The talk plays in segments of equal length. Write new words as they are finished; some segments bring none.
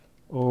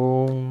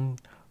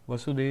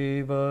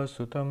Vasudeva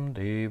Sutam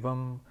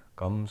Devam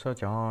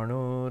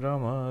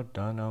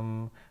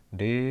Kamsachanuramardanam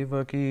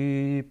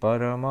Devaki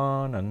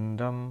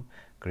Paramanandam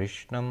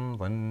Krishnam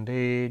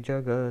Vande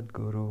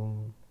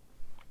Jagadguru.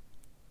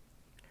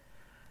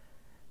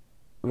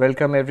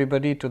 Welcome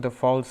everybody to the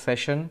fall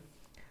session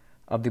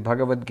of the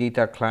Bhagavad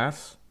Gita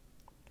class.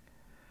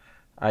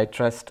 I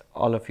trust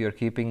all of you are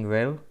keeping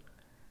well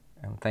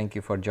and thank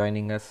you for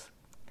joining us.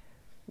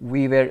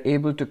 We were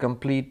able to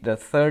complete the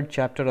third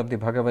chapter of the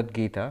Bhagavad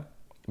Gita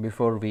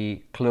before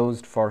we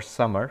closed for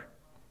summer,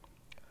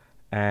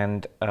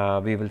 and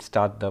we will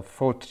start the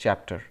fourth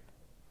chapter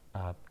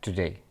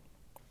today.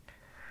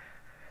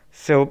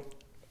 So,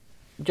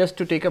 just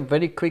to take a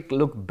very quick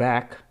look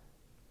back,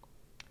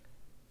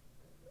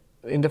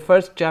 in the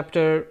first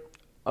chapter,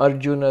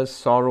 Arjuna's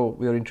sorrow,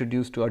 we are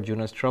introduced to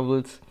Arjuna's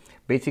troubles.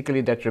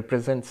 Basically, that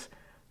represents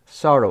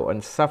sorrow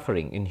and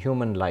suffering in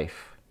human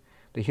life,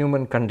 the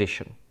human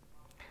condition.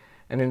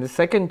 And in the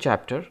second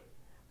chapter,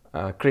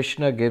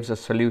 Krishna gives a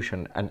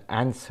solution, an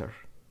answer,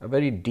 a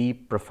very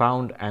deep,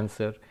 profound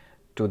answer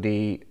to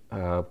the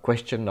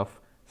question of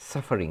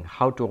suffering,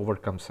 how to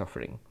overcome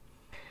suffering.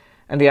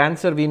 And the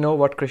answer, we know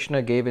what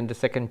Krishna gave in the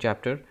second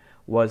chapter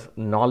was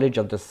knowledge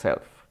of the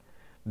self.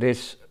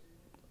 This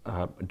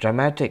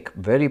dramatic,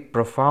 very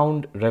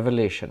profound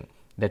revelation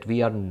that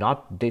we are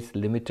not this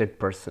limited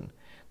person,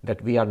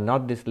 that we are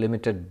not this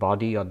limited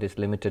body or this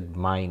limited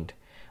mind.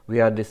 We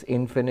are this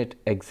infinite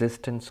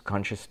existence,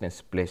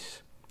 consciousness,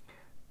 bliss,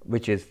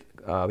 which is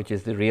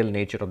the real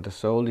nature of the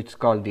soul. It's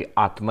called the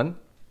Atman,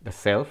 the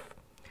self.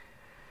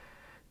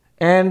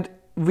 And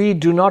we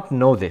do not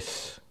know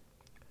this.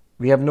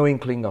 We have no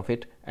inkling of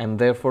it, and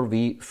therefore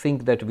we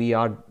think that we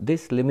are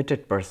this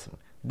limited person,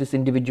 this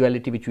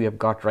individuality which we have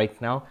got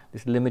right now,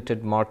 this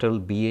limited mortal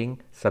being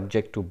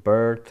subject to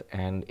birth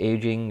and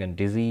aging and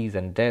disease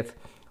and death,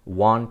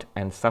 want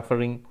and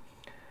suffering.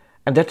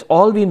 And that's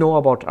all we know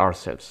about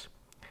ourselves.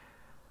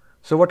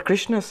 So what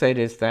Krishna said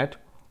is that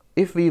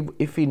if we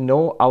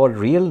know our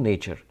real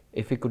nature,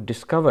 if we could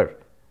discover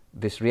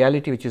this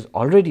reality which is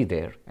already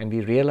there, and we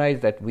realize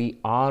that we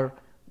are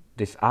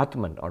this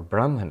Atman or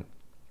Brahman,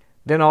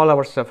 then all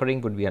our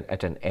suffering would be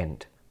at an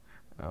end.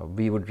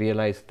 We would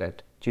realize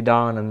that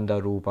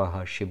Chidananda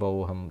Rupaha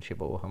Shivoham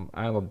Shivoham,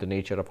 I am of the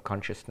nature of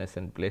consciousness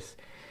and bliss.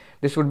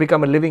 This would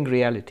become a living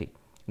reality,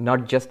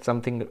 not just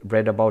something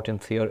read about in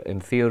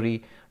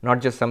theory,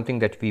 not just something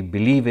that we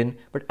believe in,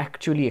 but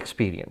actually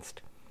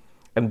experienced.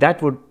 And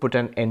that would put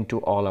an end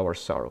to all our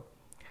sorrow.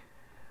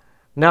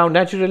 Now,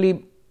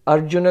 naturally,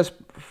 Arjuna's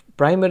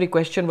primary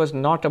question was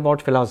not about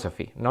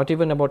philosophy, not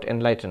even about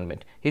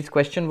enlightenment. His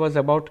question was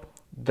about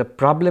the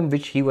problem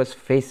which he was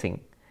facing,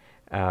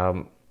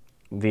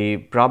 the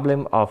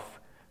problem of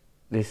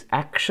this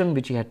action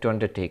which he had to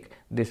undertake,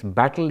 this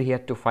battle he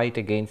had to fight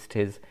against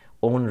his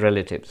own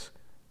relatives.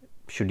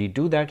 Should he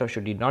do that or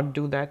should he not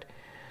do that?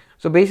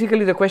 So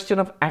basically the question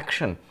of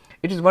action.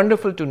 It is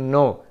wonderful to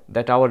know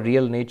that our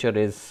real nature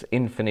is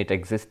infinite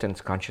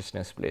existence,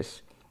 consciousness,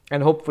 bliss,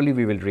 and hopefully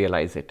we will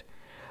realize it.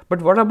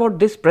 But what about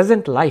this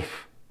present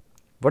life?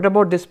 What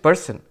about this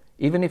person?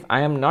 Even if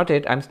I am not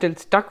it, I'm still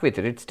stuck with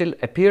it. It still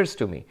appears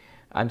to me.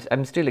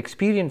 I'm still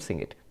experiencing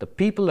it. The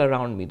people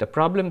around me, the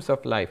problems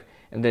of life,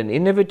 and the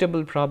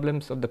inevitable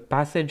problems of the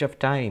passage of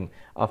time,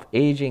 of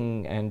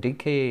aging and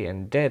decay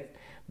and death,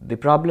 the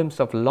problems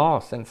of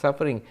loss and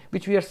suffering,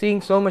 which we are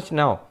seeing so much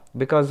now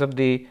because of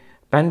the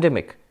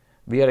pandemic.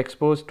 We are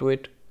exposed to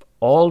it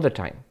all the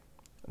time.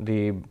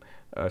 The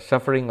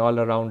suffering all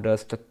around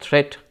us, the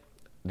threat,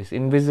 this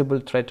invisible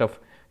threat of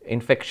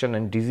infection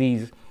and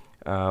disease,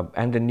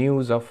 and the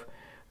news of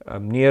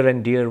near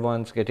and dear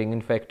ones getting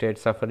infected,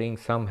 suffering.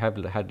 Some have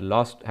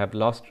lost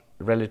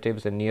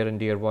relatives and near and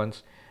dear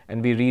ones.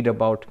 And we read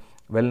about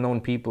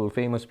well-known people,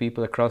 famous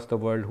people across the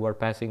world who are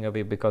passing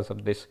away because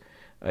of this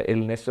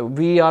illness. So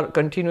we are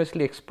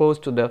continuously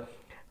exposed to the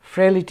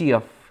frailty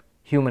of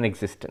human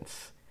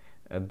existence,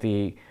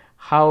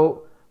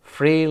 how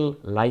frail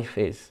life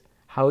is,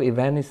 how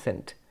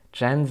evanescent,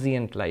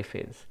 transient life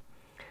is.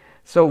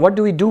 So what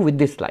do we do with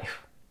this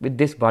life, with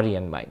this body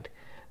and mind?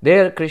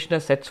 There Krishna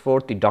sets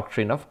forth the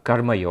doctrine of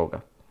Karma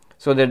Yoga.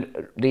 So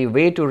the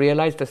way to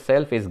realize the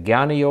self is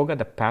Jnana Yoga,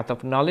 the path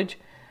of knowledge,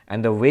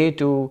 and the way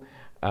to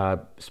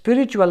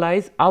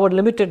spiritualize our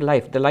limited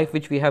life, the life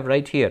which we have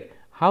right here.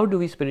 How do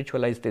we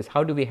spiritualize this?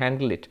 How do we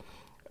handle it?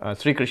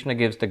 Sri Krishna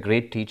gives the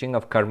great teaching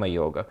of Karma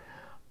Yoga,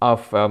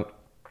 of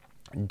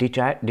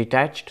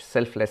detached,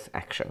 selfless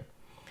action,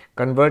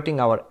 converting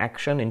our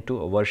action into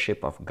a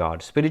worship of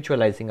God,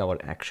 spiritualizing our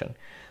action.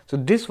 So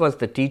this was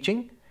the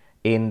teaching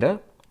in the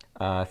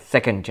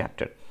second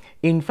chapter.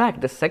 In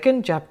fact, the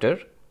second chapter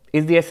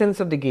is the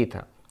essence of the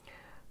Gita.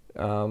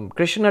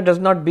 Krishna does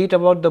not beat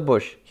about the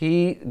bush.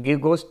 He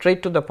goes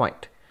straight to the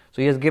point.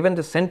 So he has given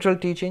the central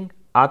teaching,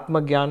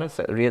 Atma Jnana,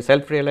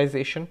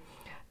 self-realization,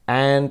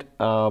 and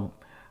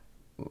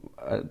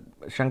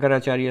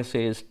Shankaracharya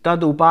says,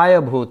 Tad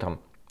Upaya Bhutam,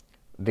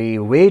 the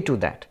way to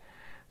that.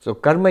 So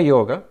Karma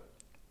Yoga,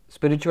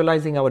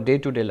 spiritualizing our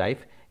day-to-day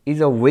life, is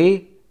a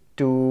way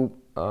to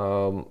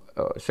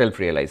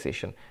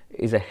self-realization,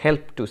 is a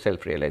help to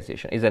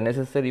self-realization, is a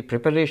necessary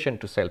preparation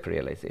to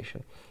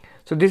self-realization.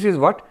 So this is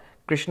what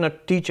Krishna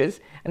teaches,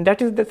 and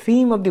that is the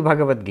theme of the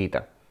Bhagavad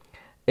Gita.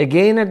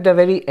 Again at the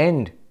very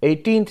end,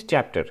 18th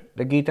chapter,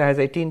 the Gita has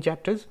 18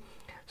 chapters.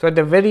 So at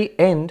the very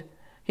end,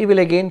 he will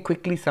again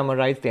quickly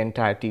summarize the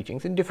entire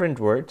teachings in different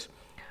words.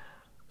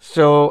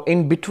 So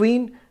in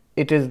between,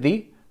 it is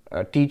the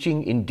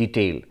teaching in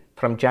detail.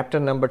 From chapter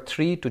number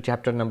 3 to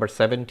chapter number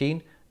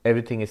 17,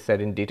 everything is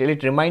said in detail.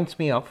 It reminds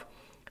me of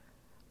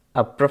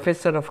a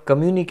professor of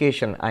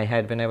communication I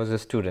had when I was a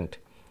student.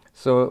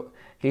 So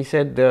he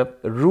said the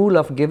rule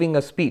of giving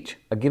a speech,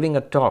 giving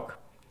a talk,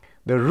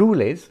 the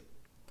rule is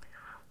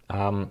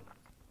tell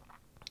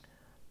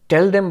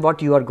them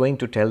what you are going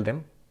to tell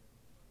them,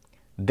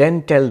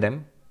 then tell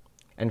them,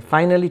 and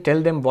finally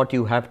tell them what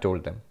you have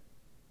told them.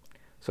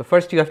 So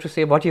first you have to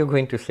say what you're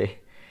going to say,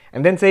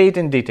 and then say it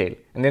in detail,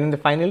 and then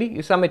finally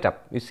you sum it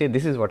up. You say,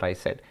 this is what I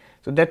said.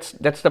 So that's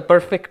the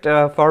perfect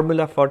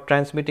formula for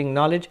transmitting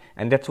knowledge,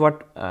 and that's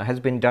what has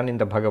been done in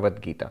the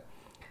Bhagavad Gita.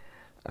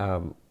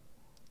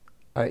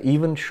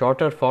 Even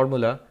shorter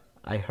formula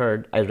I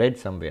read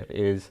somewhere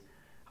is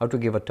how to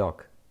give a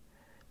talk.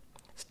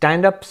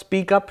 Stand up,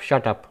 speak up,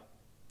 shut up.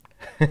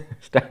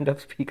 Stand up,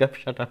 speak up,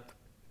 shut up.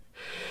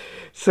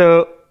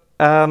 So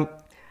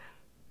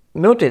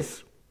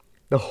notice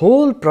the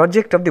whole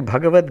project of the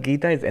Bhagavad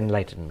Gita is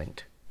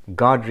enlightenment,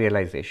 God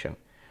realization,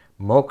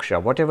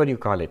 moksha, whatever you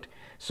call it.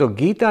 So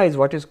Gita is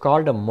what is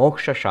called a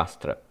moksha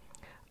shastra,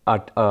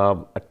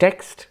 a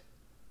text,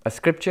 a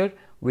scripture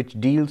which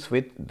deals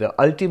with the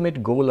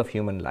ultimate goal of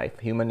human life,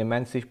 human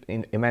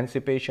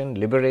emancipation,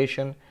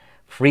 liberation,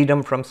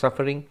 freedom from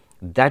suffering.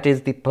 That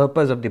is the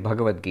purpose of the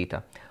Bhagavad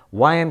Gita.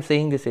 Why I am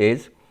saying this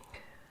is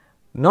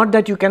not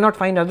that you cannot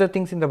find other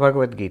things in the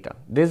Bhagavad Gita.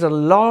 There's a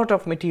lot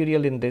of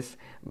material in this,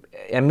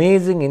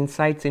 amazing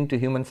insights into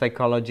human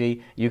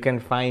psychology. You can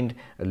find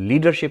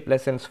leadership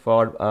lessons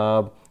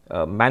for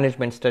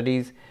management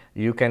studies.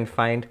 You can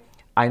find,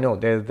 I know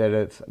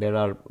there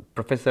are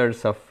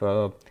professors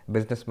of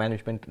business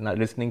management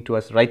listening to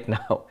us right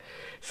now.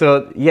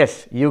 So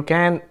yes, you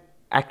can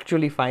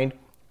actually find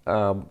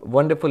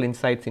wonderful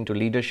insights into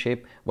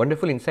leadership,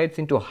 wonderful insights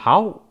into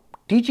how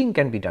teaching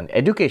can be done,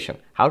 education,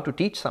 how to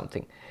teach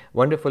something,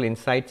 wonderful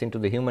insights into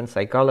the human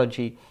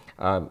psychology,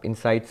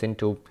 insights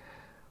into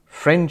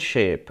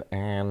friendship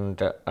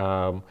and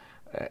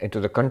into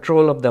the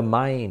control of the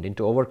mind,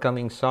 into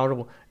overcoming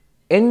sorrow.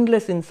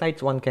 Endless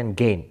insights one can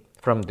gain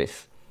from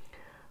this.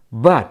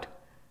 But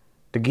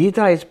the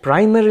Gita is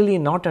primarily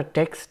not a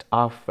text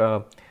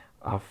of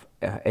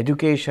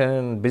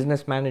education,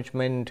 business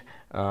management,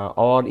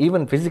 or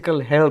even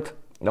physical health,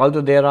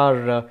 although there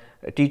are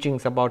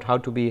teachings about how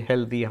to be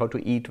healthy, how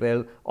to eat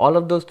well, all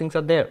of those things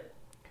are there.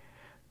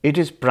 It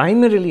is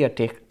primarily a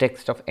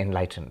text of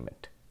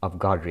enlightenment, of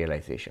God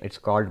realization. It's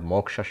called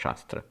Moksha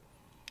Shastra.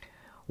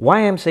 Why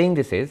I am saying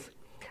this is,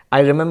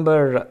 I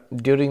remember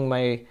during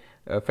my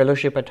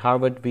fellowship at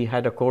Harvard, we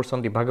had a course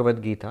on the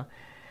Bhagavad Gita,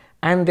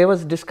 and there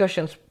was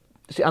discussions.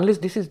 See, unless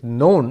this is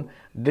known,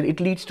 then it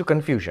leads to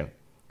confusion.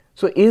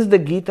 So is the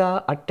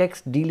Gita a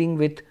text dealing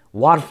with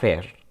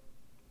warfare?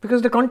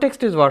 Because the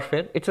context is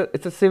warfare. It's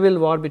a civil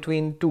war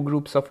between two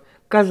groups of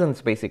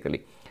cousins,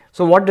 basically.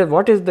 So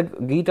what is the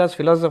Gita's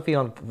philosophy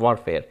on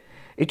warfare?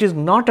 It is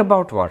not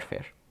about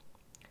warfare.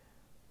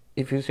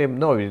 If you say,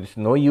 no, it's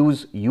no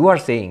use, you are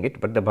saying it,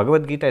 but the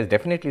Bhagavad Gita is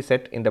definitely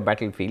set in the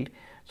battlefield,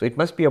 so it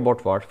must be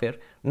about warfare.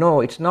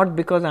 No, it's not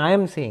because I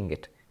am saying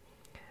it.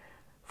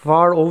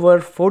 For over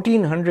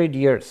 1400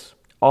 years,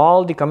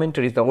 all the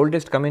commentaries, the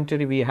oldest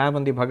commentary we have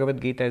on the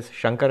Bhagavad Gita is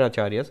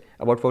Shankaracharya's,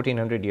 about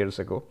 1400 years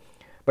ago.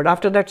 But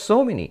after that,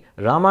 so many,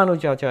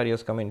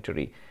 Ramanujacharya's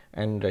commentary,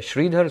 and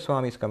Sridhar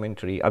Swami's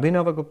commentary,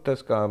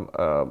 Abhinavagupta's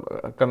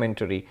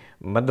commentary,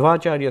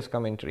 Madhvacharya's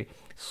commentary,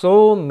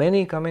 so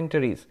many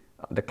commentaries,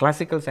 the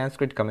classical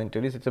Sanskrit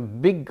commentaries, it's a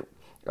big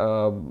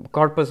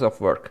corpus of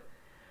work.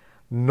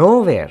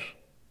 Nowhere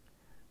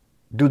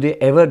do they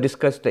ever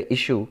discuss the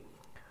issue,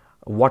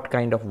 what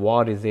kind of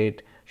war is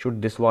it,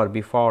 should this war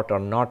be fought or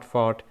not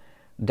fought.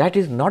 That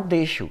is not the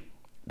issue.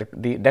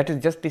 That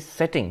is just the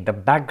setting, the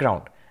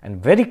background.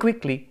 And very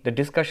quickly, the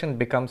discussion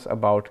becomes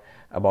about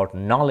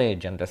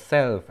knowledge and the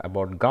self,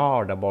 about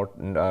God,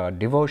 about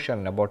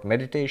devotion, about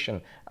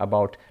meditation,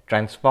 about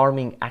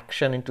transforming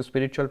action into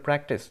spiritual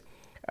practice,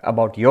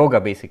 about yoga,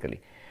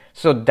 basically.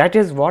 So that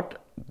is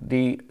what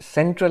the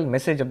central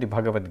message of the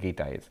Bhagavad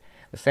Gita is.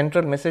 The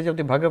central message of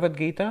the Bhagavad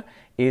Gita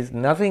is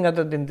nothing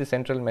other than the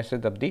central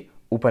message of the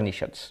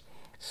Upanishads.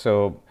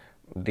 So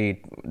the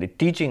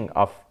teaching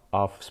of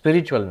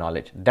spiritual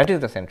knowledge, that is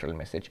the central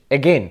message.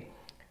 Again,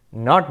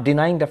 not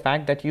denying the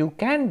fact that you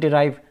can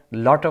derive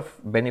lot of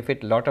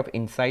benefit, lot of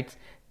insights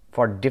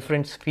for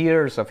different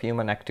spheres of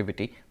human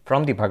activity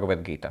from the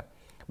Bhagavad Gita.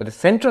 But the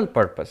central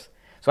purpose,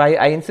 so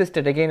I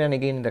insisted again and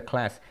again in the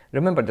class,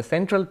 remember the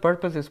central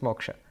purpose is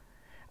moksha.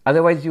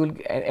 Otherwise you will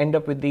end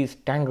up with these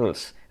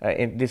tangles,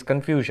 this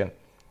confusion.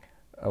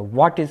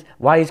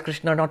 Why is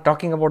Krishna not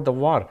talking about the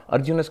war?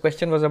 Arjuna's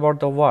question was about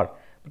the war.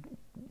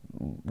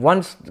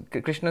 once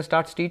Krishna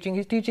starts teaching,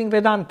 he's teaching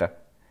Vedanta.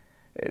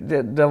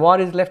 The war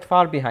is left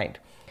far behind.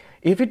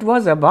 If it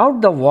was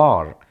about the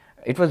war,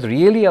 it was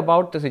really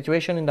about the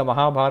situation in the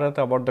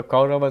Mahabharata, about the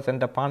Kauravas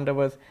and the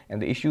Pandavas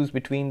and the issues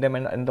between them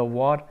and the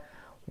war,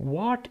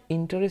 what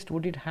interest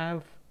would it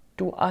have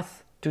to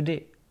us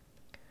today?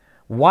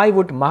 Why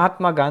would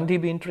Mahatma Gandhi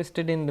be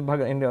interested in the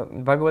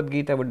Bhagavad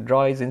Gita, would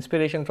draw his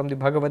inspiration from the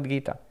Bhagavad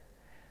Gita?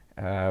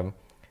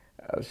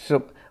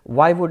 So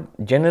why would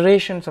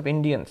generations of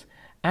Indians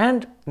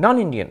and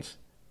non-Indians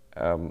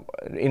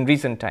in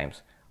recent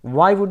times,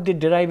 why would they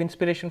derive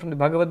inspiration from the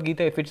Bhagavad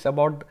Gita if it's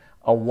about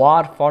a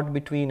war fought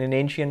in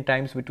ancient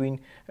times between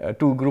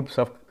two groups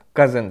of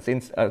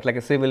cousins, like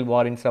a civil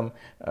war in some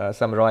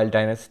royal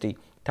dynasty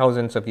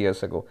thousands of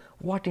years ago?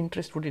 What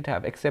interest would it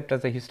have except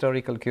as a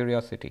historical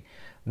curiosity?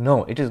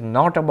 No, it is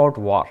not about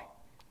war.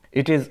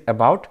 It is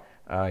about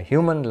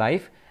human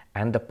life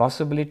and the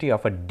possibility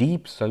of a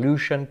deep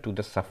solution to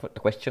the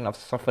question of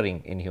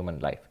suffering in human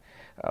life.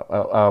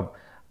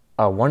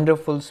 A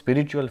wonderful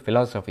spiritual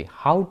philosophy,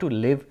 how to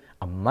live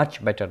a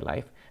much better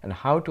life and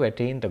how to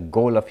attain the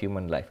goal of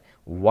human life.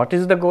 What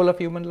is the goal of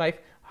human life?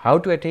 How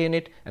to attain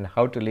it, and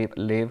how to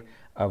live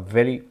a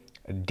very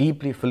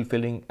deeply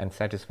fulfilling and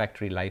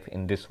satisfactory life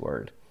in this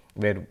world,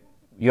 where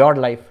your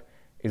life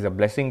is a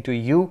blessing to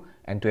you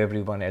and to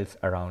everyone else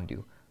around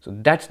you. So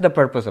that's the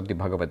purpose of the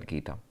Bhagavad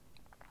Gita.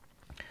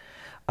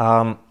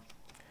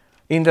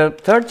 In the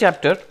third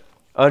chapter,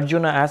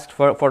 Arjuna asked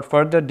for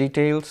further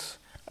details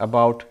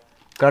about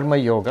Karma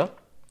Yoga.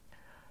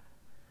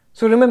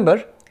 So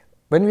remember,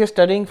 when we are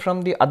studying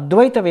from the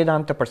Advaita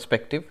Vedanta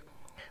perspective,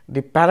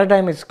 the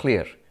paradigm is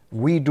clear.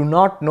 We do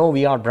not know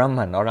we are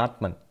Brahman or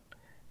Atman,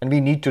 and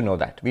we need to know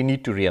that. We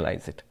need to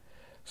realize it.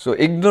 So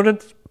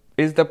ignorance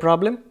is the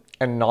problem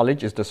and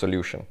knowledge is the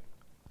solution.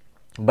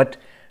 But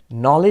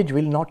knowledge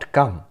will not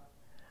come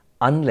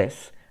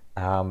unless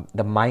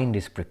the mind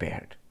is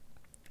prepared,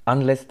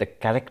 unless the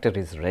character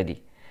is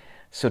ready.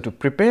 So to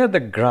prepare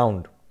the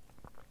ground,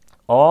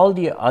 all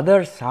the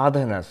other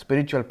sadhanas,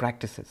 spiritual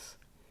practices,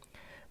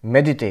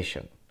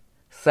 meditation,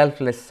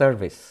 selfless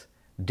service,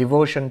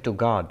 devotion to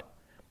God,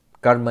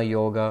 Karma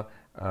Yoga,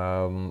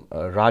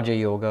 Raja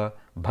Yoga,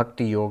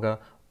 Bhakti Yoga,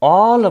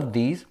 all of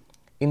these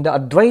in the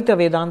Advaita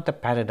Vedanta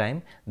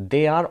paradigm,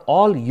 they are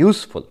all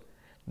useful.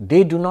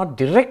 They do not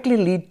directly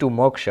lead to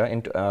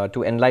moksha,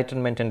 to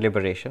enlightenment and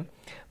liberation,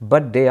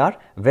 but they are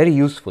very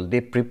useful.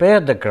 They prepare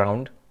the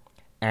ground,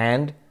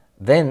 and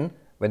then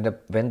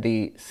when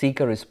the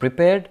seeker is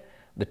prepared,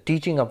 the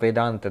teaching of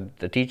Vedanta,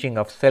 the teaching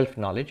of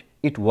self-knowledge,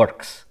 it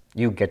works.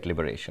 You get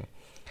liberation.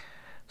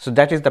 So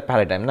that is the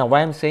paradigm. Now, why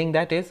I am saying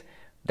that is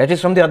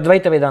from the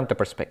Advaita Vedanta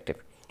perspective.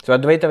 So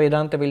Advaita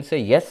Vedanta will say,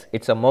 yes,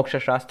 it's a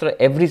moksha shastra.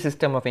 Every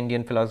system of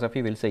Indian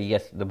philosophy will say,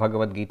 yes, the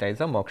Bhagavad Gita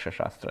is a moksha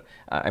shastra.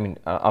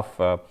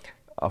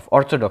 Of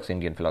orthodox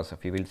Indian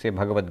philosophy will say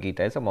Bhagavad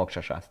Gita is a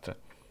moksha shastra.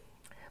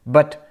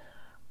 But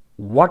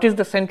what is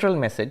the central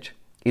message?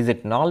 Is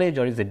it knowledge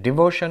or is it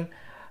devotion?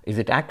 Is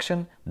it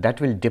action?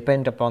 That will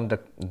depend upon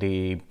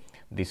the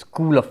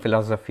school of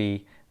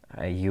philosophy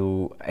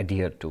you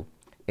adhere to.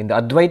 In the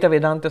Advaita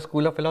Vedanta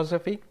school of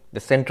philosophy,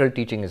 the central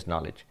teaching is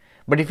knowledge.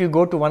 But if you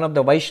go to one of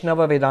the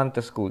Vaishnava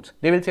Vedanta schools,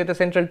 they will say the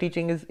central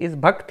teaching is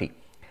bhakti.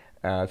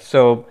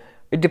 So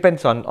it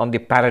depends on the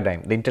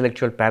paradigm, the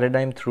intellectual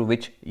paradigm through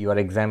which you are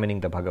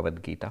examining the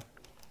Bhagavad Gita.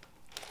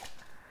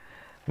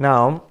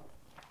 Now,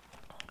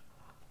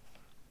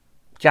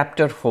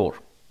 chapter 4.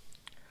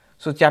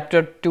 So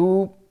chapter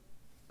 2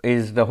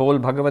 is the whole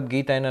Bhagavad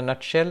Gita in a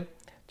nutshell.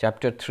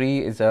 Chapter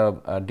 3 is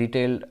a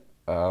detailed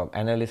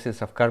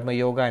analysis of Karma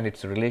Yoga and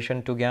its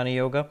relation to Jnana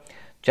Yoga.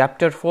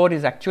 Chapter 4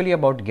 is actually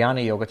about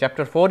Jnana Yoga.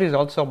 Chapter 4 is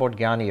also about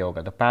Jnana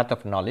Yoga, the path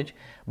of knowledge.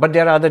 But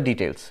there are other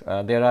details.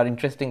 There are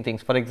interesting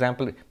things. For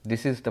example,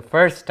 this is the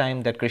first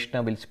time that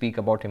Krishna will speak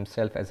about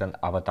himself as an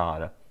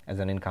avatar, as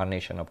an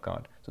incarnation of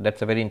God. So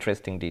that's a very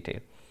interesting detail.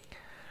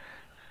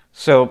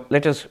 So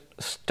let us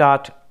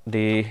start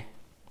the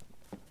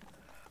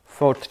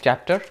 4th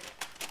chapter.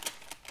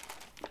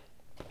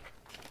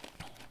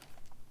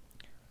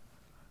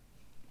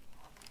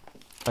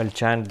 I'll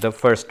chant the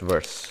first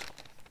verse.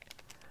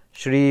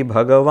 Shri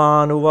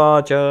Bhagavan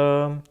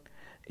Uvacha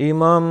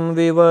Imam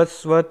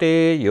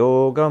Vivasvate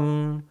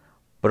Yogam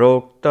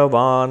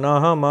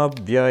Proktavanaham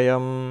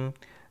Avyayam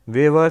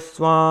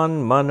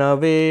Vivasvan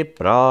Manave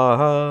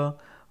Praha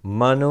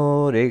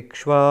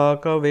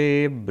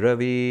Manurikshvakave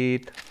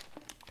Bravit.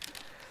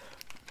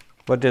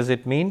 What does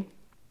it mean?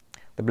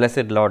 The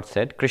Blessed Lord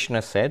said,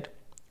 Krishna said,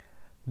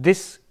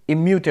 this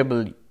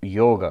immutable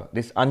yoga,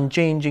 this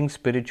unchanging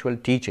spiritual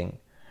teaching,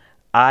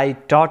 I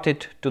taught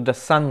it to the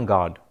sun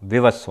god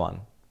Vivaswan,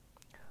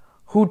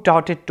 who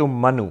taught it to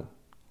Manu,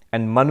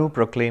 and Manu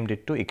proclaimed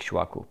it to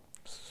Ikshvaku.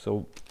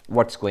 So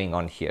what's going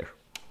on here?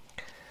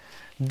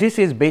 This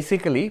is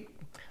basically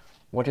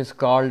what is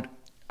called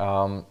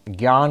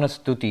Jnana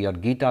Stuti or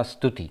Gita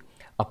Stuti,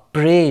 a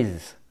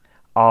praise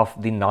of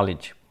the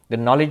knowledge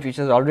which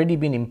has already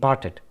been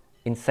imparted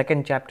in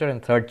 2nd chapter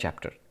and 3rd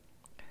chapter.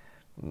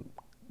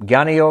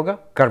 Jnana Yoga,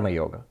 Karma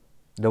Yoga,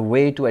 the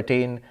way to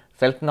attain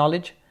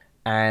self-knowledge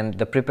and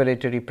the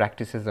preparatory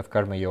practices of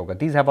Karma Yoga.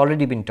 These have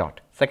already been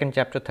taught, 2nd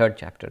chapter, 3rd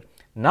chapter.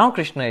 Now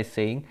Krishna is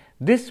saying,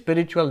 this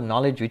spiritual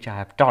knowledge which I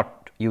have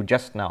taught you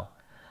just now,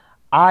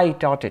 I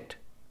taught it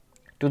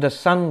to the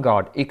sun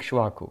god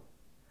Ikshvaku.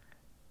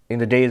 In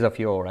the days of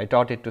yore, I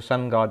taught it to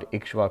sun god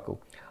Ikshvaku,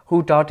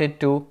 who taught it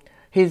to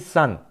his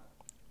son.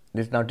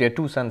 Now there are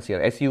two sons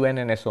here, S-U-N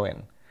and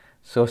S-O-N.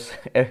 So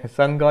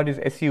sun god is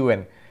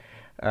S-U-N.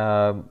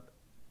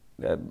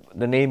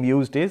 The name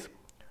used is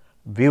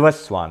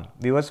Vivaswan.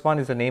 Vivaswan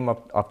is the name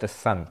of the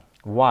sun.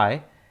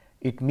 Why?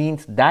 It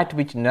means that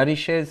which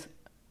nourishes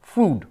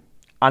food.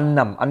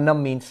 Annam.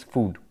 Annam means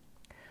food.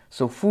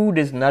 So food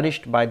is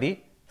nourished by the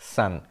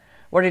sun.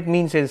 What it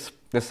means is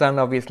the sun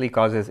obviously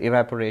causes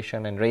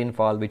evaporation and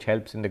rainfall, which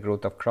helps in the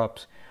growth of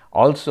crops.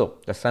 Also,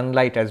 the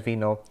sunlight, as we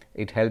know,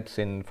 it helps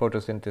in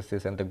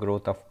photosynthesis and the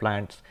growth of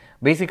plants.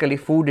 Basically,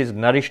 food is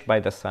nourished by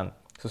the sun.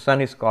 So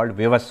sun is called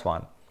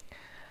Vivaswan.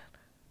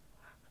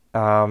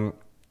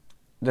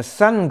 The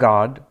sun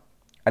god,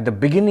 at the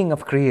beginning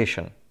of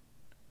creation,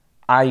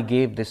 I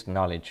gave this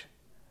knowledge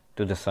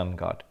to the sun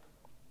god.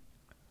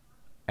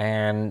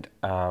 And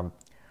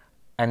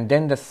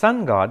then the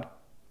sun god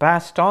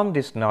passed on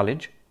this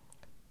knowledge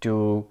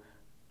to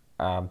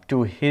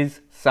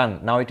his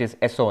son. Now it is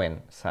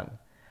S-O-N, son,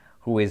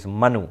 who is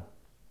Manu.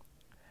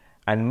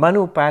 And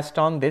Manu passed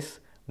on this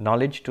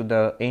knowledge to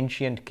the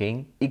ancient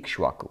king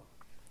Ikshvaku.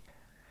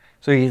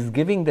 So he is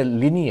giving the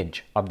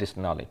lineage of this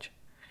knowledge.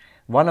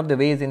 One of the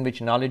ways in which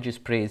knowledge is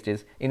praised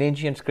is in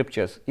ancient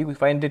scriptures. You will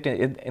find it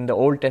in the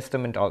Old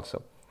Testament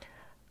also.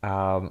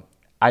 I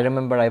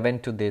remember I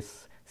went to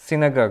this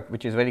synagogue,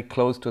 which is very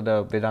close to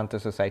the Vedanta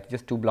Society,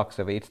 just 2 blocks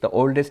away. It's the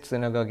oldest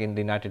synagogue in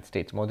the United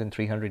States, more than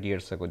 300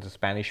 years ago, the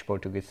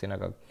Spanish-Portuguese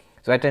synagogue.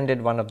 So I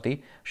attended one of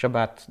the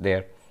Shabbats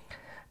there.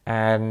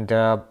 And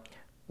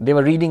they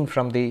were reading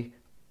from the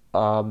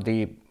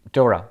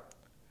Torah.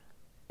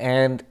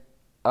 And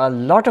a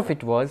lot of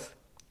it was,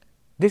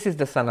 this is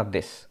the son of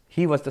this.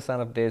 He was the son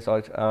of this,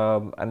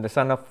 and the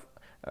son of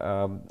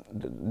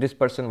this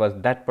person was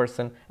that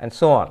person, and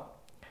so on.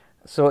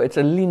 So it's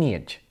a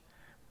lineage.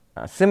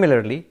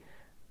 Similarly,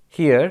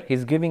 here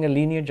he's giving a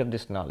lineage of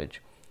this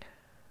knowledge.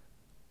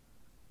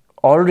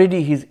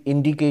 Already he's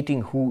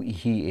indicating who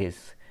he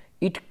is.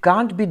 It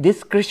can't be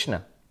this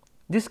Krishna.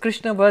 This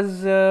Krishna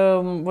is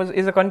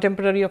a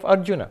contemporary of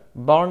Arjuna,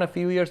 born a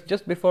few years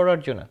just before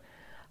Arjuna.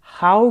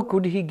 How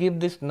could he give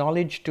this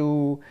knowledge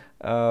to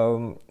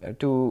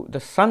the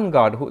sun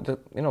god,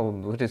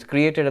 who is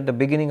created at the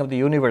beginning of the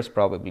universe,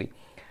 probably?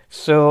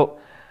 So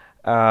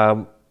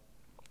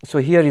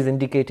here he's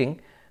indicating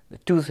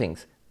two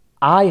things.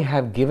 I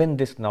have given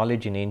this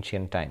knowledge in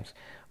ancient times.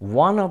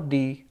 One of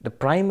the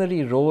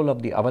primary role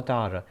of the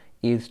avatar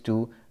is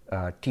to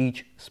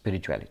teach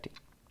spirituality.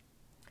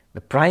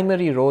 The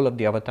primary role of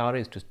the avatar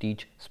is to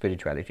teach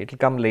spirituality. It will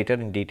come later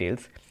in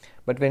details.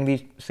 But when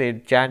we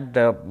chant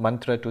the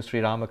mantra to Sri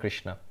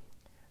Ramakrishna,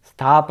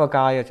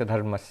 Sthapakaya cha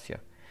dharmasya,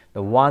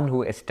 the one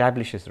who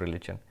establishes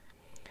religion.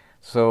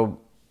 So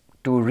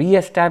to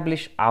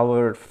re-establish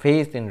our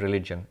faith in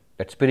religion,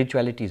 that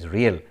spirituality is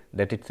real,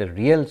 that it's a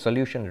real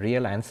solution,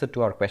 real answer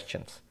to our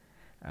questions,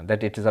 and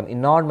that it is of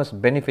enormous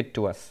benefit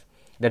to us,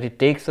 that it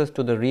takes us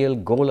to the real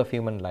goal of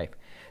human life.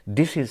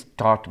 This is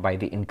taught by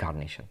the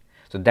incarnation.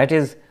 So that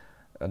is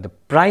the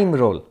prime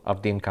role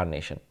of the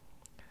incarnation.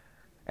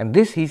 And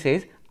this, he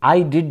says,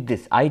 I did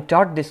this, I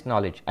taught this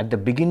knowledge at the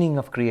beginning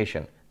of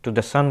creation to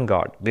the sun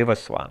god,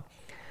 Vivaswan.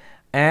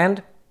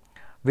 And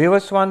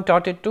Vivaswan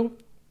taught it to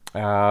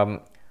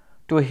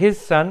his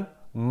son,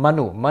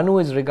 Manu. Manu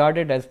is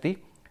regarded as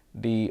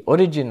the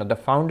origin or the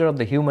founder of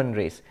the human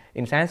race.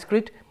 In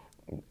Sanskrit,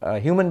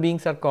 human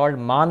beings are called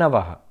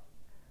Manavaha.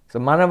 So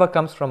Manava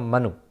comes from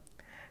Manu.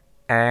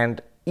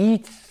 And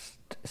each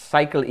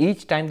cycle,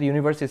 each time the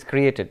universe is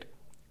created,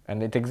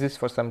 and it exists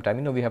for some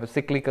time, we have a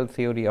cyclical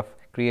theory of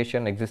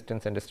creation,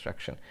 existence and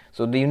destruction.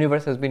 So the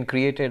universe has been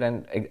created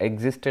and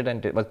existed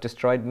and it was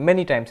destroyed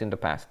many times in the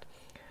past.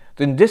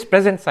 So in this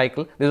present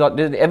cycle,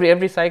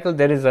 every cycle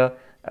there is a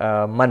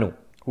Manu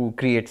who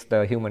creates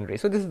the human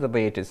race. So this is the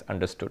way it is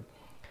understood.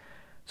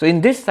 So in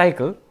this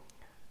cycle,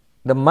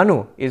 the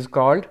Manu is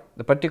called,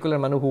 the particular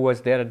Manu who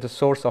was there at the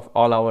source of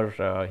all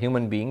our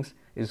human beings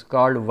is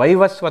called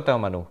Vaivasvata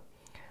Manu.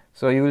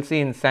 So you will see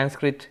in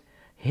Sanskrit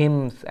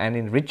hymns and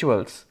in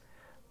rituals,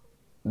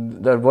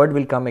 the word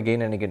will come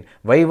again and again.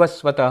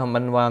 Vaivasvata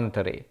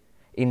Manvantare,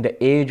 in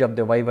the age of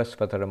the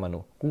Vaivasvata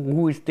Manu.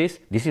 Who is this?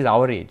 This is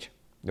our age,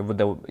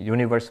 the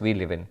universe we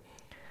live in.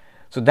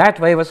 So that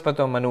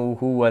Vaivasvata Manu,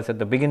 who was at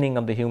the beginning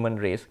of the human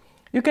race,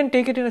 you can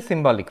take it in a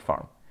symbolic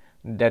form,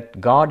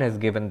 that God has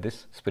given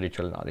this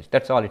spiritual knowledge.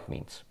 That's all it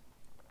means.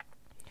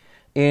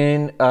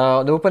 In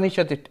the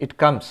Upanishad, it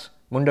comes,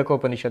 Mundaka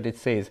Upanishad, it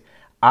says,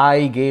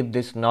 I gave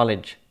this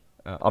knowledge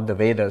of the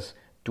Vedas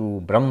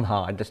to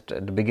Brahma at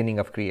the beginning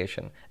of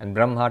creation, and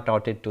Brahma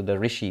taught it to the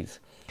rishis.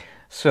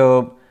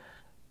 So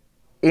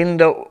in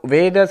the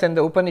Vedas and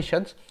the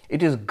Upanishads,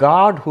 it is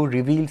God who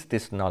reveals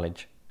this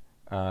knowledge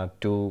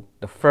to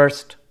the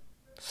first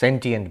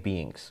sentient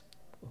beings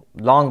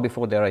long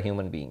before there are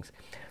human beings.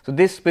 So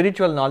this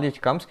spiritual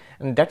knowledge comes,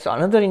 and that's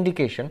another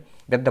indication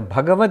that the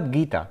Bhagavad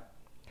Gita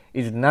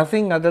is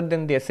nothing other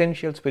than the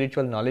essential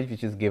spiritual knowledge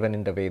which is given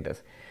in the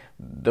Vedas.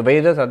 The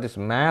Vedas are this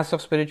mass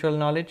of spiritual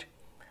knowledge.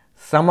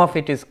 Some of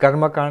it is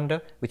Karma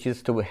Kanda, which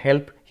is to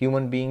help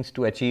human beings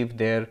to achieve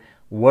their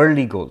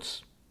worldly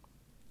goals.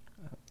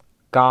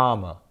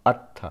 Kama,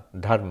 Artha,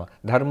 Dharma.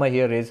 Dharma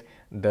here is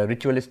the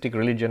ritualistic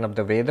religion of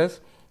the Vedas.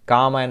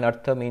 Kama and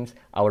Artha means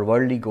our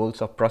worldly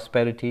goals of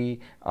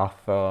prosperity, of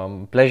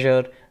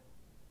pleasure.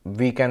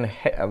 We can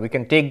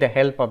take the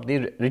help of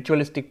the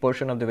ritualistic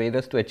portion of the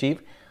Vedas to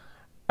achieve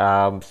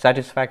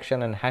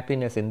satisfaction and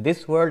happiness in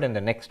this world and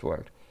the next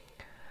world.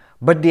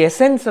 But the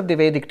essence of the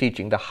Vedic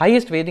teaching, the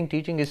highest Vedic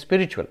teaching, is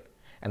spiritual,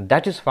 and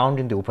that is found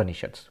in the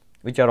Upanishads,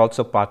 which are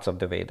also parts of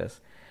the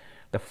Vedas.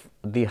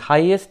 The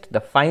highest, the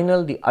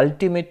final, the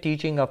ultimate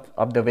teaching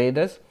of the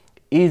Vedas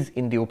is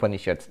in the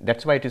Upanishads.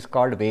 That's why it is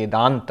called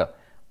Vedanta.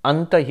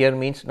 Anta here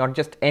means not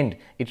just end,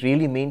 it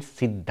really means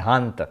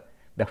Siddhanta,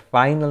 the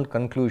final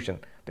conclusion,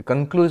 the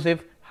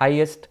conclusive,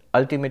 highest,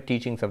 ultimate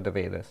teachings of the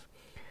Vedas.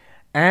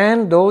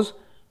 And those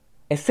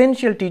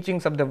essential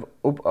teachings of the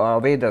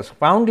Vedas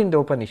found in the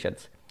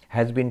Upanishads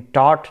has been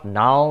taught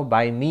now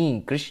by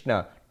me,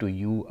 Krishna, to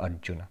you,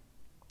 Arjuna.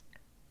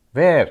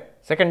 Where?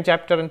 Second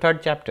chapter and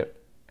third chapter.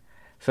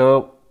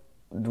 So,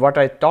 what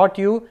I taught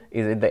you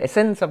is the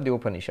essence of the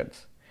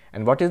Upanishads.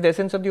 And what is the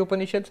essence of the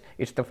Upanishads?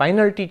 It's the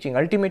final teaching,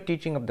 ultimate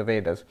teaching of the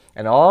Vedas.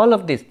 And all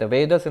of this, the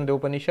Vedas and the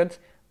Upanishads,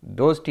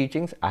 those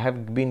teachings I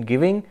have been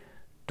giving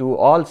to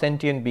all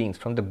sentient beings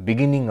from the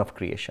beginning of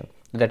creation.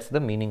 That's the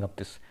meaning of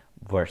this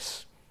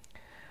verse.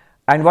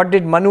 And what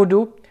did Manu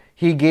do?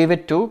 He gave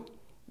it to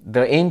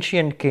the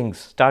ancient kings,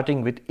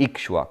 starting with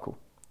Ikshvaku.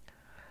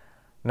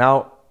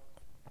 Now,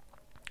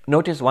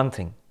 notice one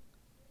thing.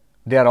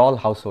 They are all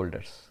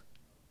householders,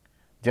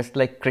 just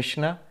like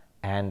Krishna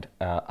and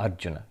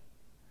Arjuna.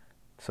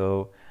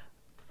 So,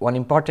 one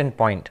important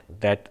point,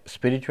 that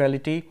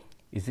spirituality,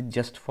 is it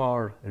just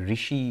for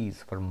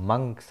rishis, for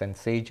monks and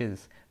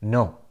sages?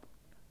 No.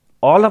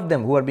 All of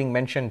them who are being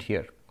mentioned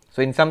here.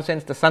 So, in some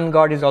sense, the sun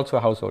god is also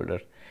a householder,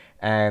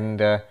 and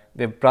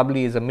there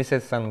probably is a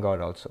Mrs. Sun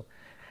god also.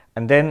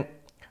 And then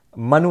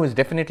Manu is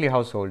definitely a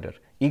householder.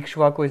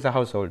 Ikshvaku is a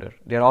householder.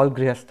 They are all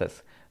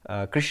grihasthas.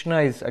 Krishna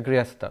is a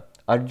grihastha.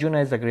 Arjuna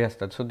is a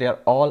grihastha. So they are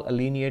all a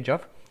lineage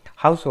of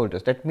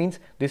householders. That means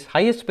this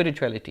highest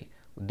spirituality,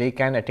 they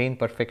can attain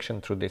perfection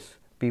through this.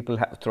 People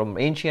have, from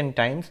ancient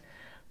times,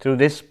 through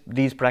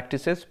these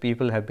practices,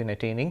 people have been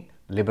attaining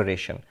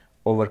liberation,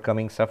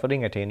 overcoming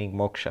suffering, attaining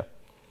moksha.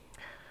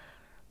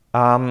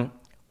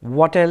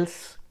 What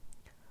else?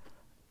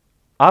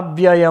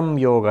 Abhyayam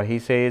yoga, he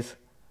says,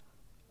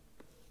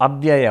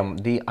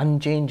 Abhyayam, the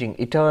unchanging,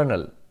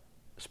 eternal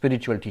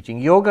spiritual teaching.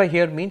 Yoga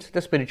here means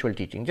the spiritual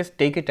teaching. Just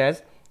take it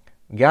as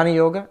Jnana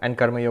Yoga and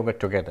Karma Yoga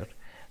together.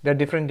 There are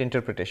different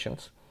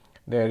interpretations.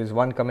 There is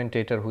one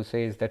commentator who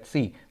says that,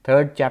 see,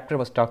 third chapter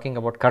was talking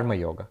about Karma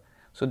Yoga.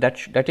 So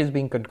that is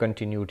being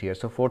continued here.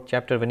 So fourth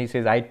chapter, when he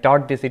says, I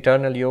taught this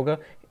eternal yoga,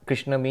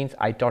 Krishna means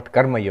I taught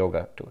Karma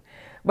Yoga too.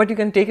 But you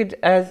can take it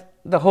as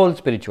the whole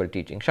spiritual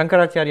teaching.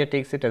 Shankaracharya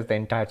takes it as the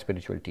entire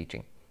spiritual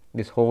teaching.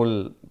 This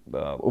whole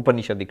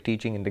Upanishadic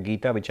teaching in the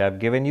Gita, which I have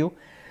given you,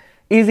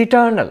 is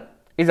eternal,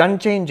 is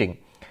unchanging.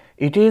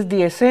 It is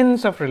the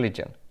essence of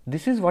religion.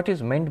 This is what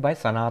is meant by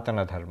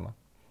Sanatana Dharma.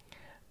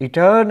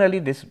 Eternally,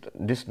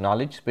 this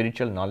knowledge,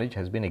 spiritual knowledge,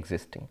 has been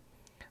existing.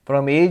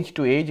 From age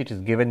to age, it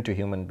is given to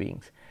human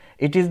beings.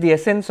 It is the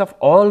essence of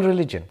all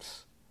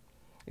religions.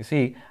 You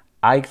see,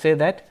 I say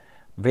that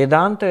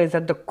Vedanta is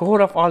at the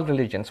core of all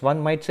religions.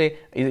 One might say,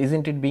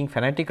 isn't it being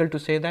fanatical to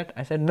say that?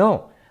 I said,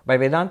 no. By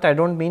Vedanta, I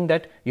don't mean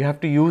that you have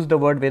to use the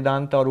word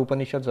Vedanta or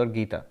Upanishads or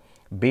Gita.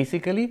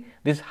 Basically,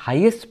 this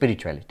highest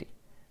spirituality,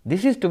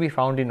 this is to be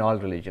found in all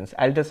religions.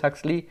 Aldous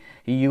Huxley,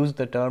 he used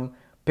the term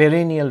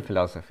perennial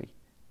philosophy.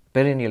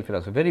 Perennial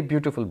philosophy, very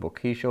beautiful book.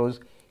 He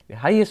shows the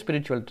highest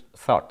spiritual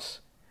thoughts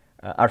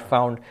are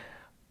found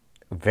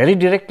very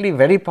directly,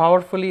 very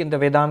powerfully in the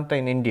Vedanta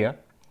in India,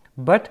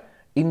 but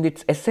in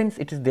its essence,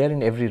 it is there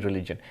in every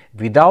religion.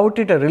 Without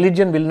it, a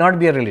religion will not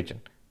be a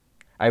religion.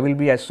 I will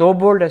be as so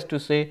bold as to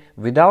say,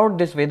 without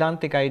this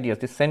Vedantic ideas,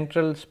 these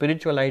central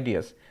spiritual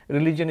ideas,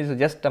 religion is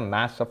just a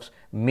mass of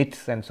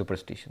myths and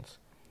superstitions.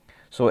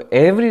 So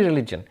every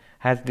religion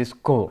has this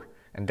core,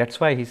 and that's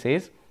why he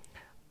says,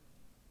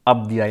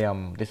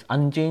 Abhyayam, this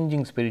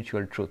unchanging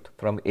spiritual truth.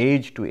 From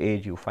age to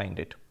age you find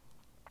it.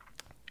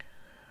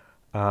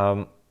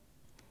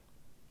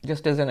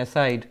 Just as an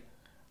aside,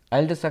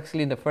 Aldous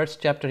Huxley in the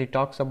first chapter he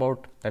talks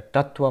about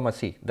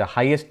Tattvamasi, the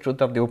highest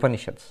truth of the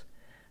Upanishads,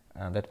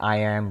 that I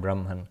am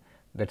Brahman.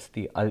 That's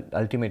the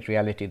ultimate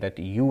reality, that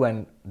you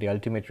and the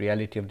ultimate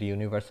reality of the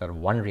universe are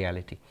one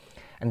reality.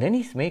 And then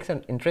he makes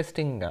an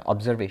interesting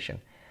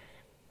observation.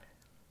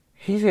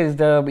 He says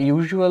the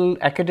usual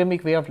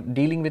academic way of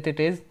dealing with it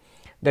is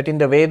that in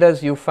the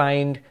Vedas you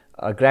find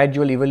a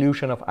gradual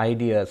evolution of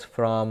ideas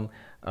from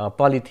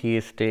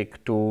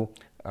polytheistic to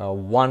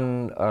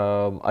one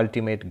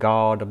ultimate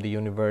God of the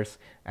universe,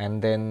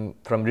 and then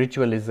from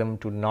ritualism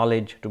to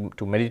knowledge,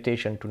 to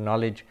meditation to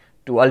knowledge,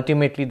 to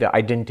ultimately the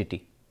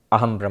identity,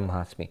 Aham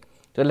Brahmasmi.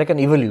 So, like an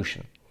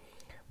evolution.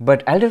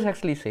 But Aldous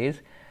Huxley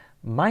says,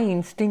 my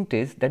instinct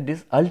is that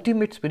this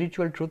ultimate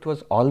spiritual truth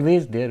was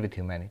always there with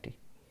humanity.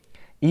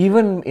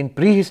 Even in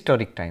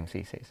prehistoric times,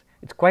 he says.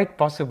 It's quite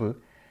possible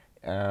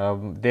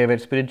there were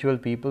spiritual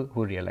people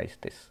who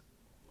realized this.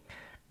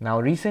 Now,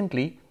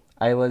 recently,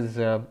 I was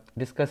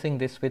discussing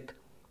this with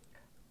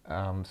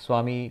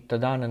Swami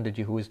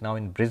Tadanandaji, who is now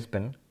in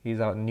Brisbane. He's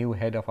our new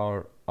head of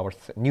our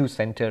new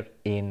center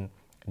in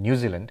New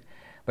Zealand.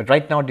 But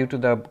right now, due to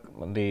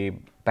the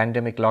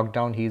pandemic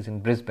lockdown, he is in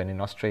Brisbane in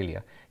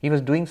Australia. He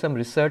was doing some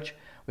research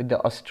with the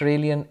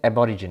Australian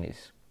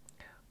Aborigines,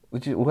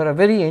 who are a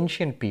very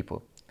ancient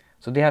people.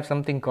 So they have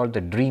something called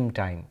the dream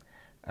time,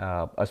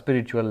 a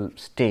spiritual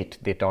state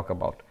they talk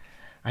about.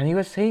 And he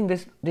was saying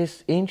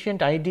this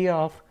ancient idea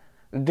of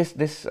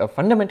this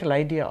fundamental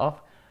idea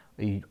of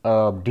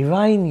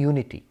divine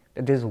unity,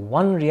 that there's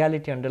one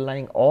reality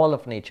underlying all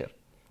of nature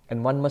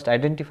and one must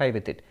identify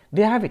with it.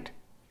 They have it.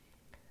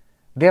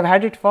 They have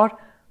had it for,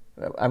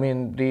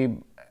 the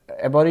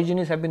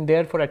Aborigines have been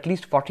there for at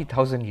least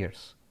 40,000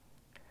 years.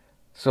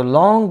 So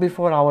long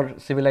before our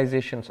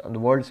civilizations, the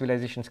world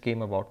civilizations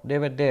came about, they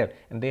were there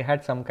and they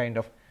had some kind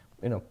of,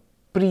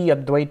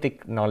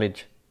 pre-Advaitic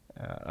knowledge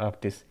of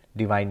this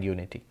divine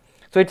unity.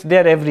 So it's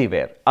there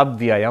everywhere,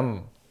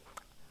 Avyayam.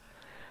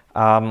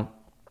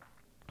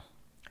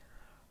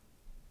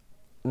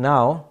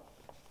 Now,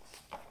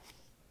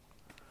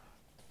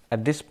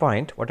 at this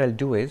point, what I'll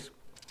do is,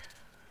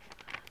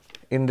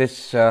 in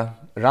this Ram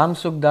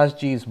Sukhdas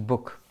ji's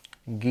book,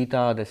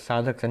 Gita, the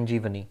Sadhak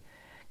Sanjeevani,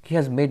 he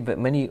has made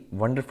many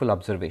wonderful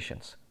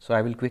observations. So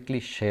I will quickly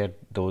share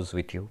those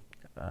with you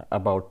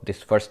about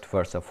this first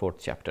verse of 4th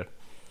chapter.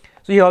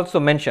 So he also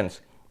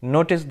mentions,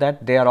 notice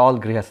that they are all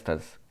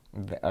grihasthas,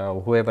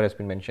 whoever has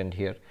been mentioned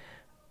here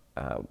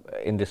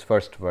in this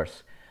first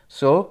verse.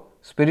 So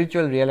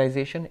spiritual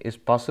realization is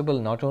possible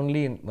not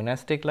only in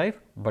monastic life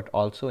but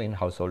also in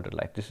householder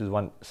life. This is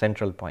one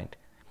central point.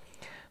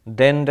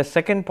 Then the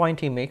second point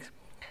he makes,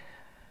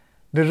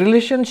 the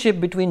relationship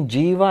between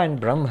Jiva and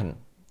Brahman,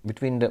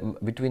 between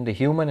the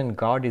human and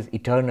God, is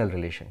eternal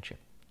relationship.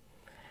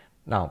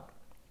 Now,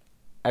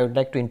 I would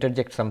like to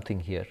interject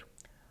something here.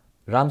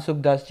 Ram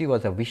Sukhdas ji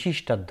was a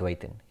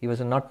Vishishtadvaitin. He was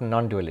a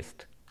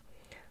non-dualist.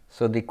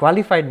 So the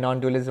qualified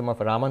non-dualism of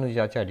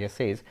Ramanujacharya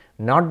says,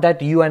 not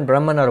that you and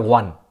Brahman are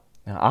one.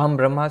 Aham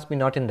Brahmasmi,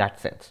 not in that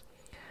sense.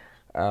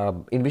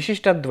 In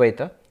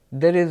Vishishtadvaita,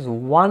 there is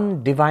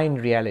one divine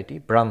reality,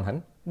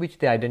 Brahman, which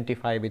they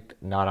identify with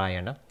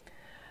Narayana.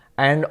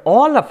 And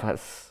all of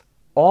us,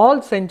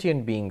 all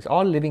sentient beings,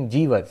 all living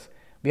jivas,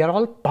 we are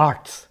all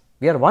parts.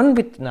 We are one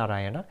with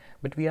Narayana,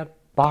 but we are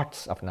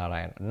parts of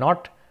Narayana,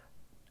 not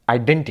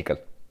identical.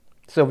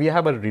 So we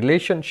have a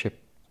relationship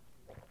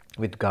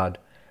with God.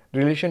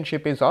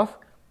 Relationship is of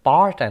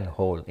part and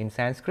whole. In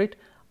Sanskrit,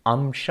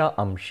 amsha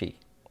amshi.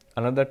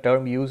 Another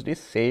term used is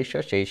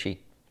sesha sheshi.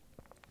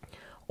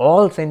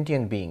 All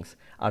sentient beings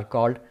are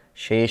called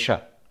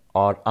shesha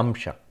or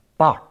amsha,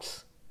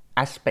 parts,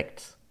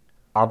 aspects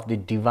of the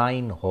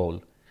divine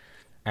whole.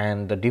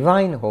 And the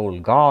divine whole,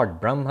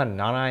 God, Brahman,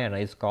 Narayana,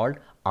 is called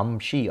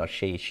amshi or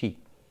sheshi.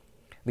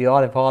 We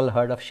all have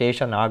heard of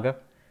Shesha Naga,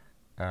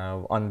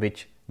 on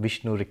which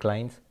Vishnu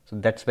reclines. So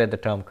that's where the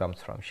term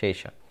comes from,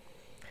 Shesha.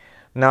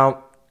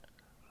 Now,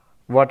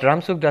 what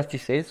Ram Sukhdas ji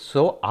says,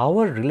 so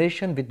our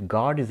relation with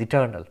God is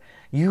eternal.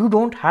 You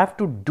don't have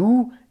to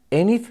do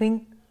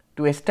anything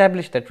to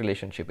establish that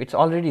relationship. It's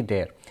already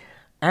there.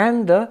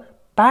 And the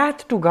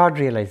path to God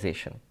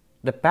realization,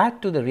 the path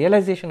to the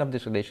realization of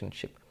this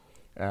relationship,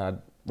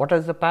 what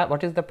is the path?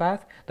 What is the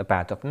path? The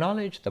path of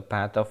knowledge, the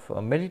path of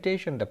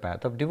meditation, the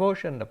path of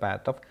devotion, the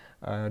path of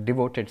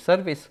devoted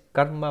service,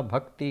 karma,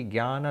 bhakti,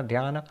 jnana,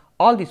 dhyana,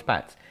 all these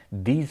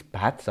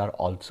paths are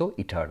also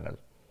eternal.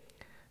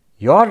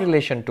 Your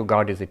relation to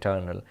God is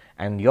eternal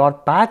and your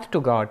path to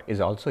God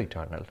is also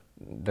eternal.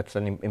 That's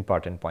an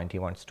important point he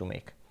wants to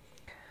make.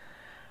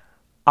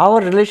 Our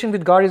relation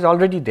with God is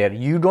already there.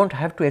 You don't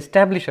have to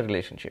establish a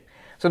relationship.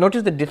 So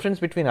notice the difference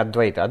between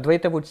Advaita.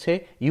 Advaita would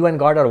say you and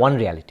God are one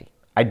reality,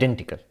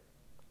 identical.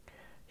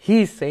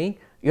 He is saying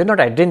you're not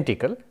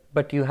identical,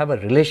 but you have a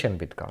relation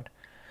with God.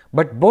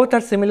 But both are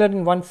similar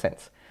in one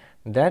sense,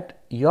 that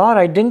your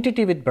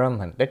identity with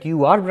Brahman, that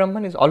you are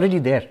Brahman, is already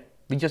there.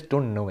 We just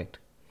don't know it.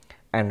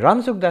 And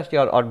Ram Sukhdas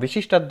or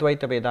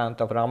Vishishtadvaita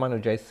Vedanta of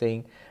Ramanuja is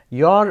saying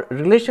your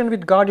relation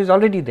with God is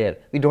already there.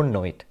 We don't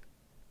know it.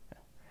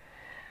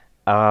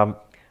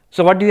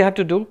 So what do you have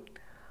to do?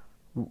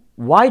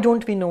 Why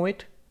don't we know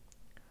it?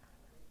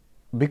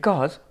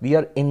 Because we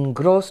are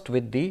engrossed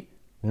with the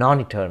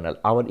non-eternal.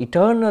 Our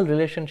eternal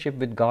relationship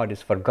with God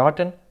is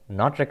forgotten,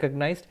 not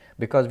recognized,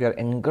 because we are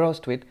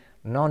engrossed with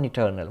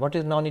non-eternal. What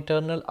is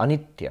non-eternal?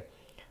 Anitya.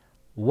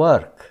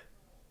 Work,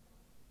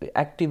 the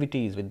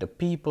activities with the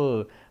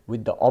people,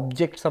 with the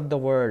objects of the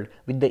world,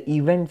 with the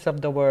events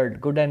of the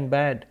world, good and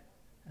bad.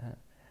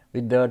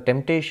 with the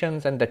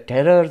temptations and the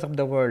terrors of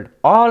the world,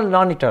 all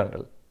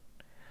non-eternal.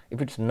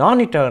 If it's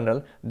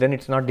non-eternal, then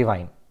it's not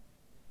divine.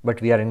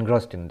 But we are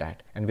engrossed in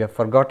that, and we have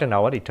forgotten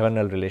our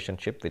eternal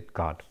relationship with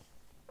God.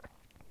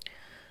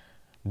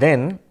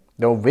 Then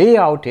the way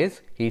out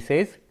is, he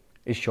says,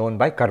 is shown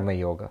by Karma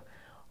Yoga.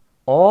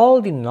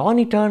 All the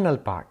non-eternal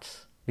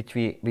parts which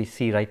we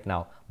see right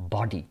now,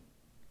 body,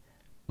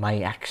 my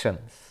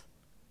actions,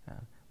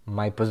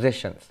 my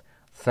possessions,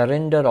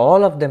 surrender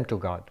all of them to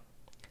God.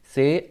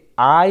 Say,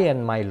 I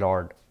and my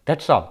Lord.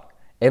 That's all.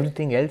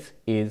 Everything else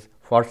is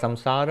for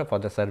samsara, for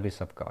the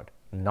service of God,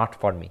 not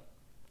for me.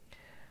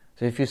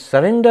 So if you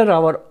surrender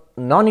our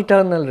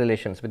non-eternal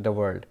relations with the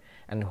world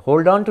and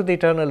hold on to the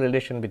eternal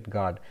relation with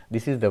God,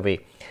 this is the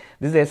way.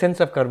 This is the essence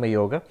of Karma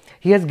Yoga.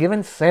 He has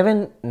given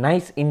 7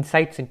 nice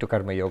insights into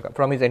Karma Yoga.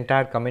 From his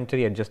entire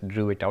commentary, I just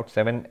drew it out,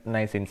 7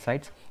 nice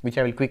insights, which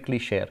I will quickly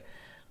share.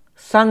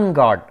 Sun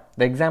God,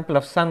 the example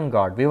of Sun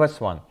God,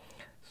 Vivaswan.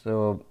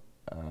 So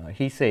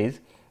he says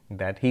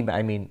that,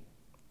 Ram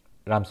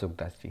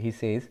Sukdas ji, he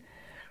says,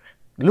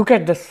 look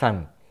at the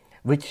sun,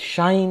 which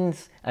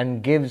shines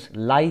and gives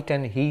light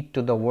and heat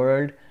to the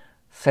world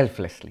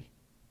selflessly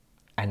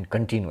and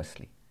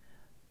continuously.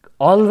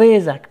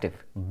 Always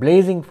active,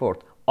 blazing forth,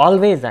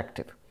 always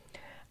active.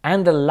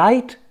 And the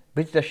light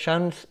which the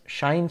sun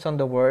shines on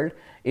the world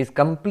is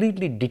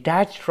completely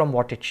detached from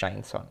what it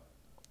shines on.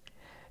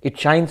 It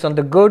shines on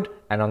the good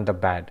and on the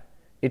bad.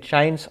 It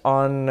shines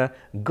on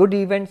good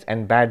events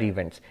and bad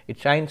events. It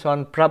shines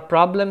on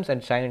problems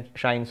and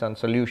shines on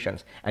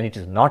solutions. And it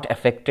is not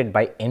affected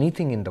by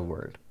anything in the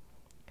world.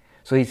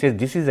 So he says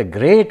this is a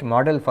great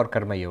model for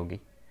Karma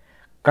Yogi.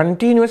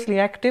 Continuously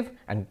active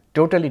and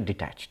totally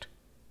detached.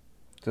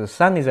 So the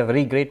sun is a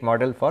very great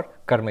model for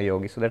Karma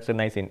Yogi. So that's a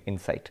nice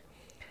insight.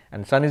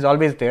 And sun is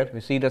always there.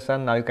 You see the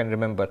sun, now you can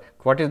remember.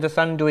 What is the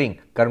sun doing?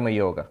 Karma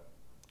Yoga.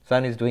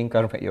 Sun is doing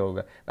Karma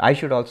Yoga. I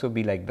should also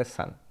be like the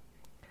sun.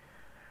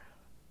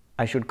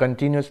 I should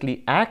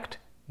continuously act,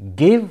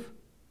 give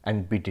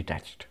and be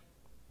detached,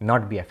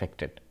 not be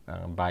affected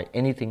by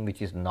anything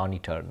which is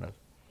non-eternal.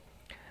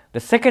 The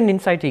second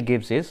insight he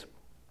gives is,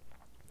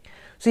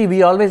 see,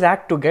 we always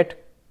act to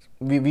get,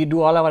 we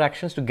do all our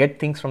actions to get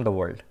things from the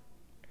world.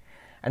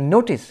 And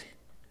notice,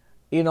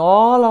 in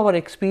all our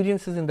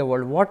experiences in the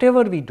world,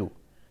 whatever we do,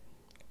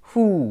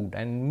 food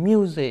and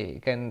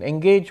music and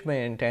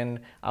engagement and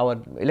our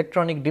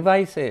electronic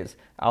devices,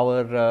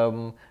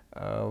 our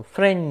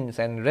friends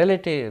and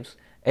relatives,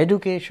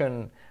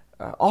 education,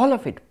 all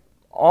of it,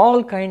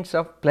 all kinds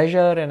of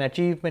pleasure and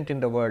achievement in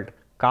the world,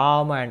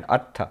 kama and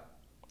artha,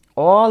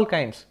 all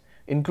kinds,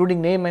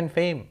 including name and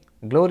fame,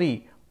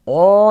 glory,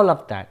 all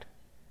of that,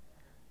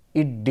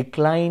 it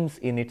declines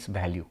in its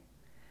value.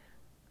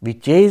 We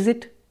chase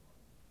it,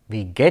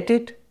 we get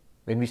it,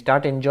 when we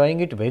start enjoying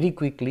it very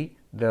quickly,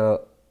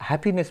 the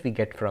happiness we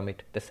get from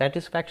it, the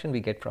satisfaction we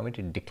get from it,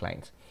 it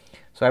declines.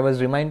 So I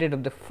was reminded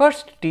of the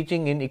first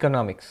teaching in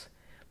economics,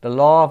 the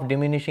law of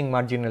diminishing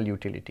marginal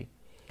utility.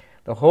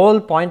 The whole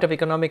point of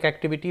economic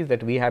activity is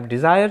that we have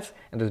desires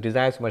and those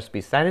desires must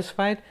be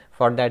satisfied.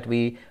 For that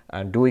we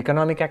do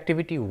economic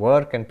activity,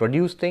 work and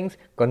produce things,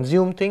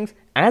 consume things.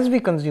 As we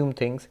consume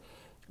things,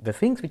 the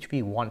things which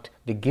we want,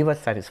 they give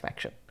us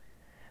satisfaction.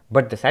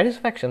 But the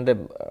satisfaction,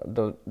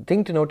 the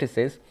thing to notice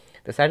is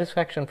the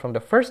satisfaction from the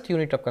first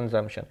unit of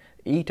consumption.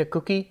 Eat a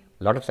cookie,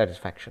 lot of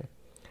satisfaction.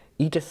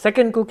 Eat a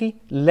second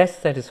cookie, less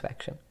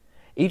satisfaction.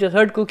 Eat a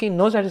third cookie,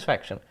 no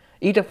satisfaction.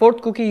 Eat a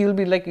fourth cookie,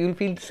 you'll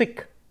feel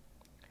sick.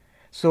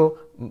 So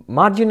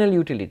marginal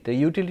utility, the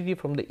utility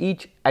from the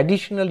each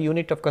additional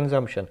unit of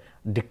consumption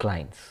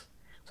declines.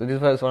 So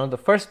this was one of the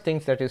first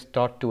things that is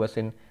taught to us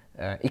in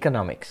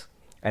economics.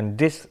 And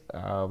this,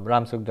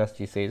 Ram Sukdas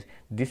ji says,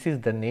 this is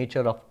the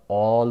nature of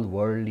all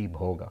worldly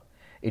bhoga.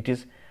 It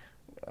is,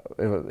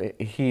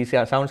 he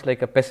sounds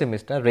like a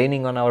pessimist,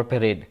 raining on our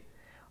parade.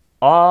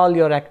 All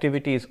your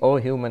activities, O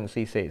humans,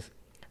 he says,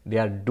 they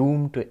are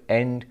doomed to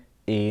end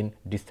in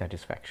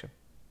dissatisfaction.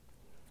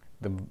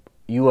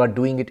 You are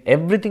doing it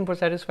everything for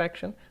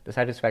satisfaction, the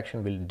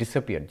satisfaction will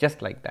disappear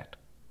just like that,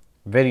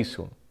 very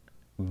soon,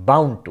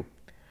 bound to.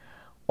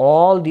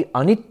 All the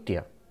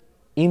anitya,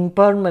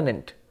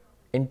 impermanent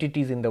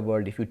entities in the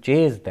world, if you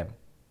chase them,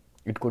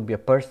 it could be a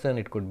person,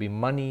 it could be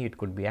money, it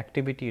could be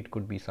activity, it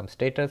could be some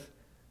status,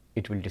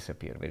 it will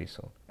disappear very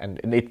soon. And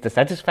the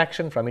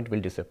satisfaction from it will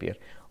disappear.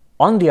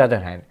 On the other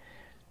hand,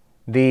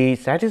 the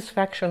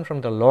satisfaction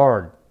from the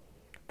Lord,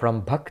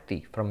 from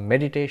bhakti, from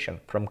meditation,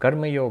 from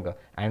karma yoga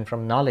and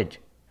from knowledge,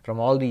 from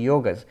all the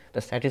yogas,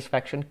 the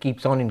satisfaction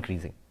keeps on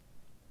increasing.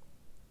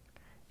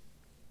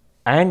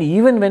 And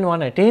even when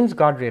one attains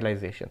God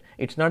realization,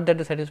 it's not that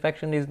the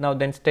satisfaction is now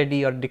then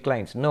steady or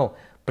declines. No,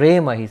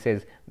 prema, he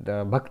says,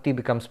 the bhakti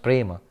becomes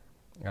prema,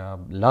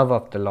 love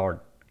of the Lord,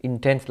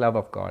 intense love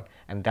of God,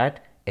 and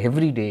that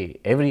every day,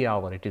 every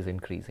hour it is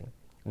increasing.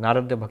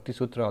 Narada Bhakti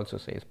Sutra also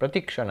says,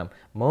 pratikshanam,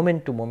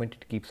 moment to moment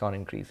it keeps on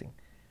increasing.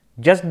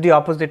 Just the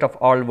opposite of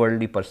all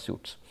worldly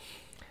pursuits.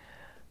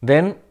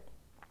 Then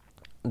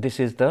this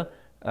is the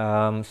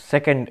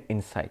second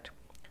insight.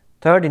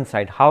 Third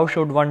insight, how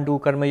should one do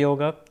karma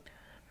yoga?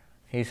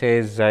 He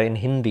says in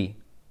Hindi,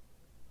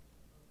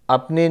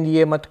 अपने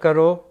लिए मत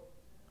करो,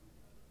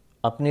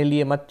 अपने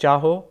लिए मत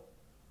चाहो,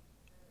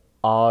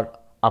 और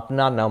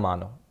अपना न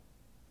मानो.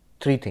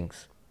 3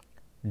 things.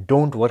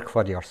 Don't work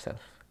for yourself.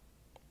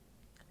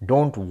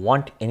 Don't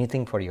want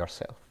anything for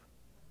yourself.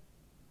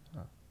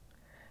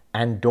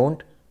 And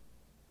don't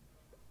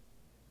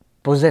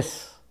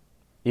possess.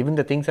 Even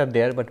the things are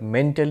there, but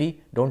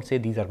mentally don't say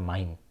these are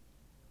mine.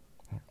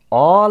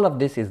 All of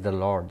this is the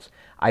Lord's.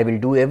 I will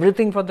do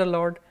everything for the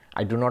Lord.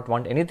 I do not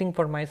want anything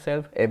for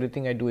myself.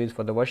 Everything I do is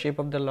for the worship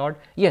of the Lord.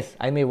 Yes,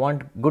 I may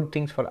want good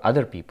things for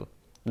other people.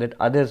 Let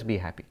others be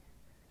happy.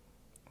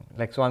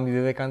 Like Swami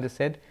Vivekananda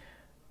said,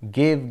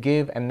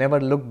 give and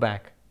never look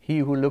back. He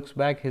who looks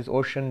back, his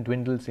ocean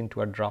dwindles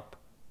into a drop.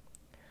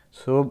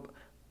 So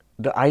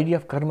the idea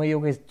of karma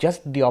yoga is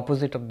just the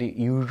opposite of the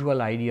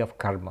usual idea of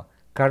karma.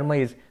 Karma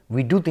is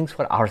we do things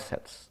for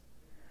ourselves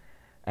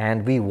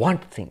and we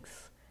want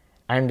things,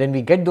 and when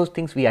we get those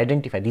things we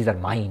identify, these are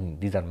mine,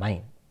 these are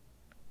mine.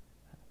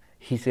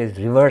 He says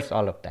reverse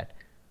all of that.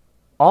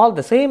 All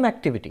the same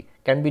activity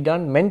can be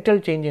done, mental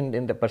change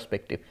in the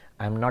perspective.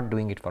 I am not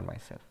doing it for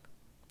myself.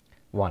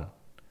 One.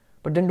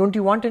 But then don't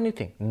you want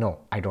anything? No,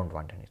 I don't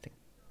want anything.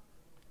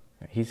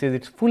 He says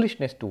it's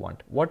foolishness to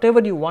want.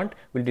 Whatever you want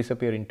will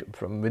disappear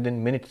from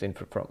within minutes,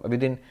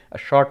 within a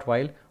short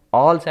while.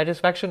 All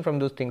satisfaction from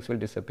those things will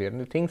disappear, and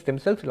the things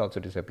themselves will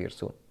also disappear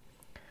soon.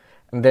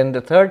 And then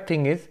the third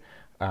thing is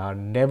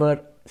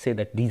never say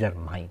that these are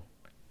mine.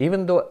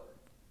 Even though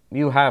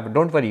you have,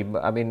 don't worry.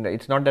 I mean,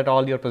 it's not that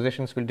all your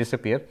possessions will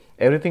disappear.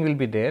 Everything will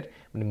be there.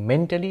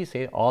 Mentally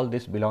say all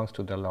this belongs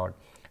to the Lord.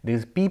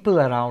 These people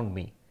around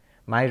me,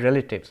 my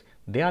relatives,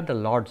 they are the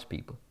Lord's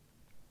people.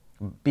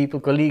 People,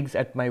 colleagues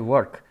at my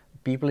work,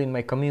 people in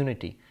my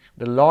community.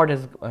 The Lord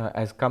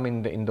has come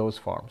in those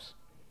forms.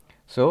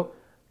 So,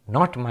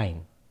 not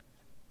mine,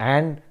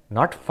 and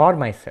not for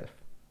myself,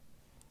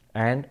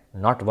 and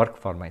not work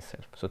for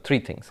myself. So 3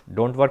 things.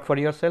 Don't work for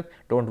yourself,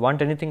 don't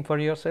want anything for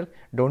yourself,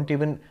 don't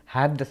even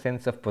have the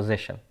sense of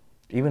possession,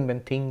 even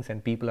when things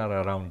and people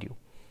are around you.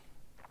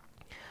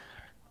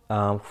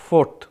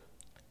 Fourth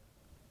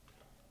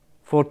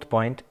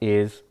point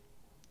is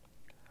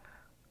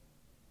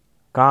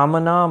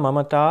Kamana,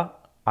 Mamata,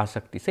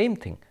 Asakti. Same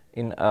thing.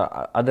 In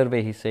other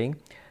way, he's saying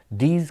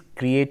these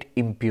create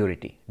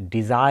impurity.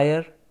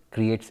 Desire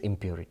creates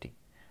impurity.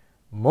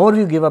 More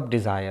you give up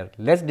desire,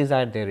 less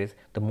desire there is,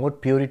 the more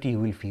purity you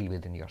will feel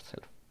within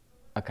yourself.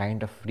 A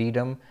kind of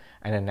freedom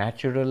and a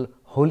natural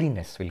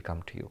holiness will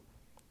come to you.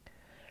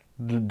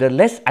 The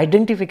less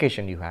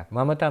identification you have,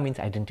 mamata means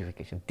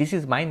identification. This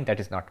is mine, that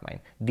is not mine.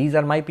 These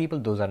are my people,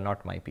 those are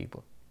not my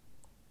people.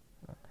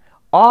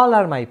 All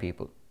are my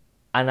people,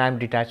 and I am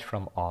detached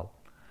from all.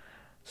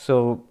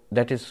 So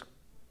that is,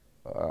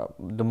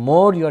 the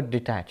more you are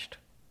detached,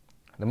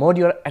 the more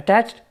you are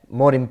attached,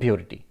 more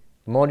impurity.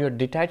 The more you are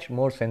detached,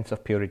 more sense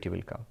of purity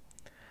will come.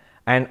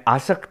 And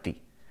asakti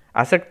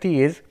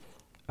is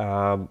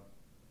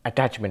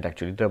attachment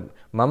actually. The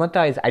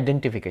mamata is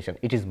identification.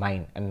 It is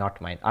mine and not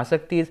mine.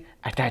 Asakti is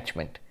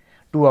attachment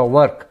to a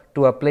work,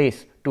 to a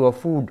place, to a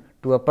food,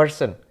 to a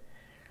person.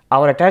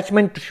 Our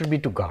attachment should be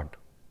to God,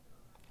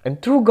 and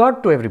through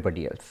God to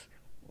everybody else.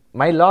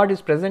 My Lord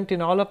is present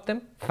in all of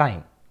them,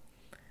 fine.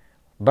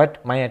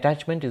 But my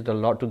attachment is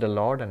to the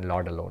Lord and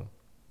Lord alone.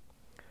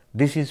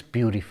 This is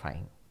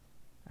purifying.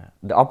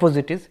 The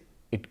opposite is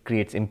it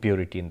creates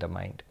impurity in the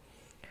mind.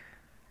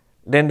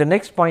 Then the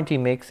next point he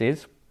makes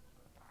is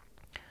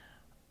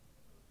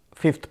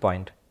 5th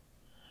point.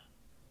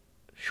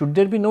 Should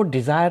there be no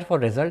desire for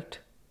result?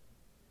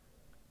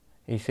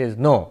 He says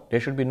no,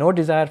 there should be no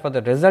desire for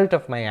the result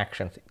of my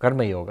actions.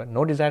 Karma yoga,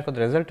 no desire for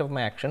the result of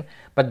my action,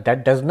 but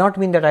that does not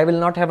mean that I will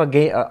not have a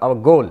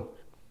goal.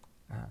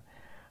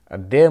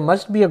 There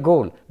must be a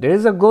goal. There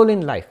is a goal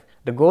in life.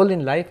 The goal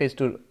in life is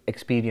to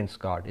experience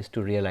God, is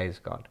to realize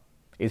God,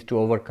 is to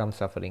overcome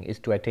suffering, is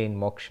to attain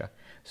moksha.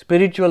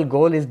 Spiritual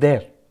goal is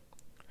there.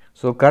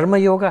 So karma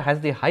yoga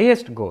has the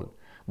highest goal,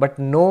 but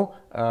no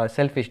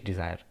selfish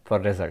desire for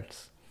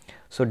results.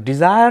 So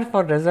desire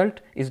for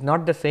result is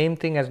not the same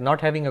thing as not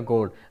having a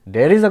goal.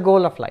 There is a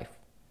goal of life,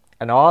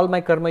 and all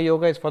my karma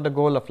yoga is for the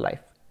goal of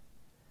life.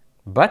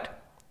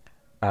 But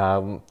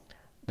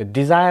the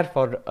desire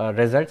for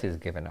results is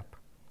given up.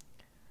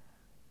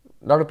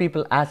 A lot of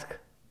people ask,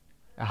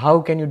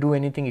 how can you do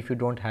anything if you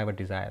don't have a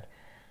desire?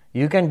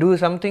 You can do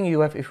something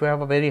if you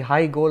have a very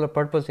high goal or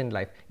purpose in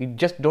life. You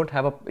just don't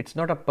have it's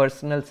not a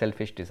personal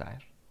selfish desire.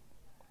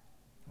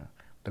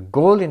 The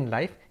goal in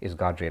life is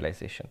God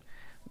realization.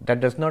 That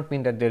does not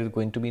mean that there is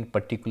going to be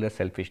particular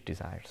selfish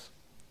desires.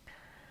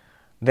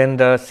 Then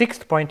the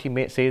 6th point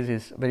he says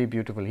is very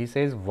beautiful. He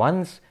says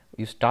once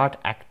you start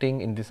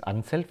acting in this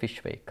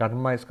unselfish way,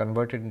 karma is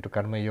converted into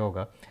karma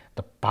yoga,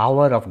 the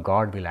power of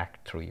God will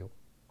act through you.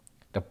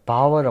 The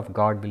power of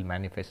God will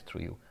manifest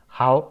through you.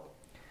 How?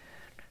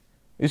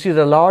 You see,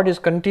 the Lord is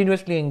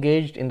continuously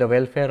engaged in the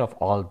welfare of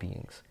all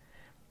beings.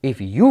 If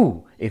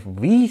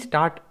we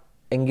start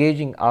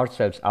engaging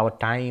ourselves, our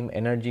time,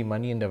 energy,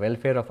 money in the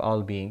welfare of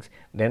all beings,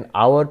 then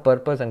our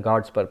purpose and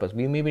God's purpose,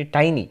 we may be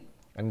tiny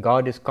and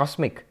God is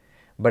cosmic,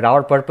 but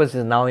our purpose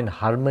is now in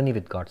harmony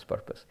with God's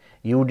purpose.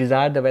 You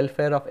desire the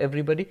welfare of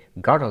everybody,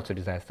 God also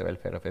desires the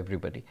welfare of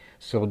everybody.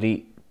 So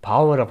the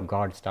power of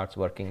God starts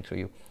working through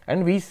you.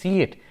 And we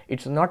see it.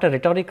 It's not a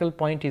rhetorical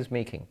point he's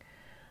making.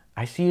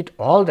 I see it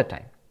all the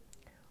time.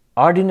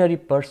 Ordinary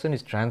person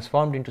is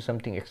transformed into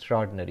something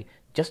extraordinary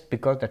just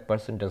because that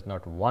person does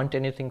not want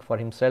anything for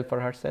himself or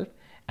herself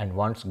and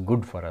wants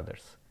good for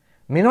others.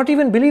 May not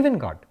even believe in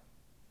God.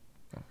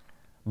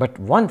 But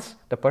once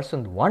the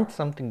person wants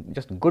something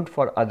just good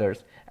for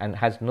others and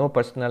has no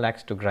personal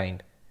axe to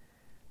grind,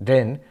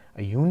 then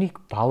a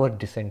unique power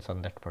descends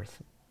on that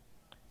person.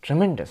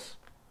 Tremendous.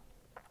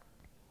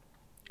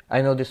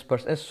 I know this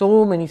person, there's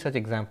so many such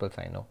examples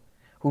I know,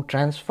 who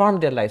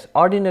transformed their lives.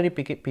 Ordinary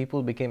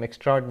people became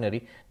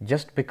extraordinary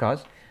just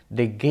because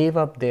they gave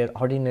up their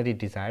ordinary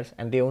desires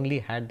and they only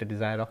had the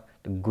desire of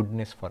the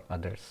goodness for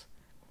others.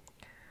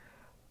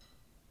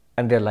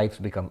 And their lives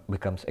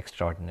becomes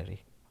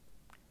extraordinary.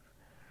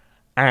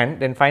 And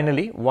then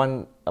finally,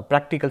 a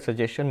practical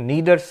suggestion,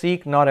 neither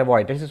seek nor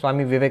avoid. This is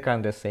Swami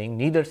Vivekananda saying,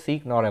 neither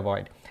seek nor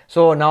avoid.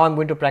 So now I'm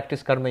going to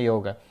practice Karma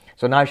Yoga.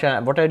 So now,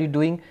 what are you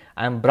doing?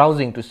 I'm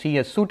browsing to see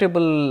a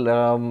suitable,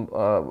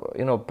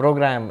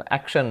 program,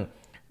 action,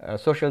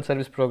 social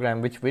service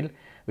program,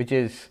 which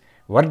is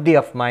worthy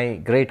of my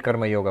great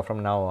Karma Yoga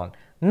from now on.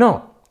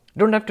 No,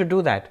 don't have to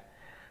do that.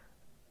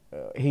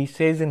 He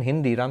says in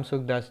Hindi, Ram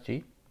Sukdas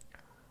ji,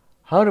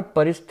 हर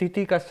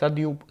परिस्थिति का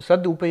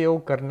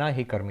सदुपयोग करना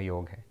ही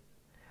कर्मयोग है.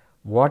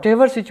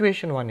 Whatever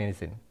situation one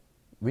is in,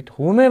 with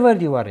whomever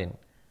you are in,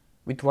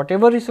 with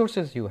whatever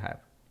resources you have,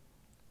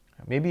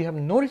 maybe you have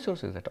no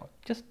resources at all,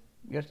 just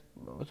you're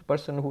a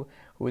person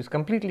who is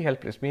completely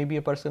helpless, maybe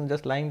a person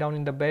just lying down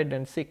in the bed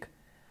and sick,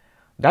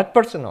 that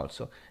person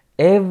also,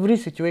 every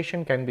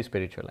situation can be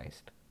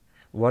spiritualized.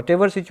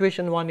 Whatever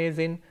situation one is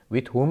in,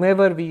 with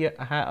whomever we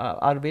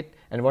are with,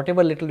 and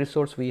whatever little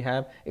resource we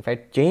have, if I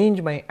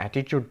change my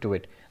attitude to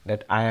it,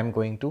 that I am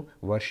going to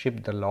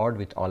worship the Lord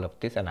with all of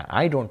this and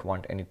I don't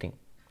want anything,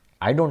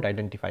 I don't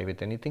identify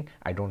with anything,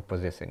 I don't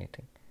possess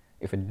anything.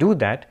 If I do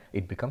that,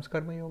 it becomes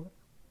Karma Yoga.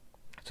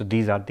 So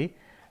these are the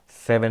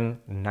 7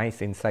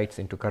 nice insights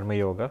into Karma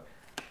Yoga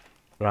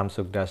Ram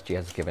Sukdas ji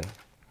has given.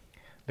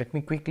 Let me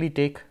quickly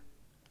take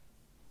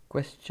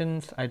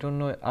questions. I don't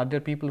know, are there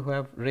people who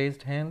have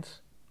raised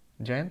hands?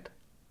 Jayant?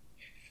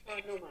 No,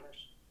 Maharaj.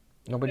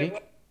 Nobody?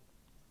 But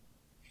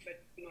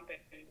not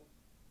anymore.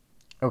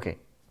 Okay,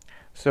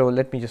 so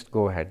let me just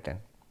go ahead then.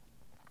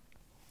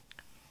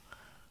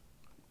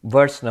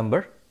 Verse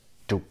number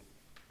 2.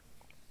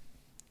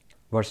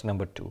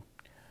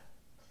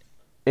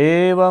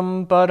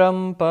 Evam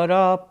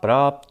parampara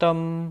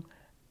praptam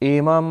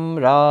imam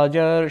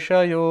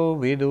rajarshayo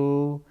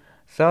vidu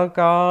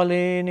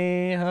sakale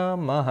neha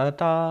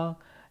mahata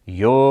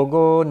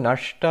yogo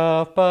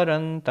nashta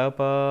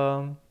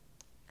parantapa.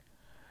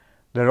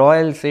 The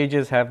royal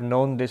sages have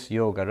known this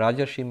yoga.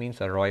 Rajarshi means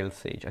a royal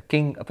sage, a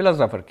king, a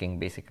philosopher king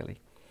basically.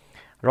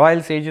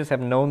 Royal sages have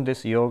known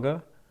this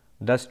yoga,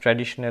 thus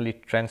traditionally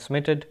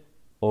transmitted,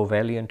 O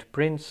valiant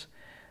prince,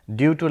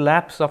 due to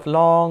lapse of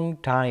long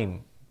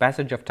time,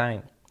 passage of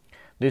time,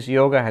 this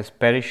yoga has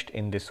perished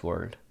in this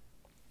world.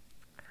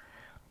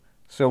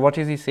 So what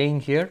is he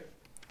saying here?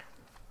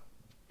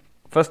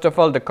 First of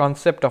all, the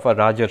concept of a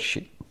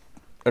Rajarshi.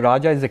 A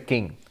Raja is a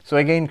king. So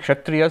again,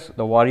 Kshatriyas,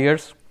 the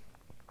warriors,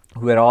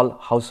 who are all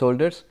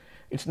householders.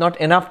 It's not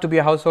enough to be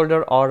a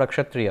householder or a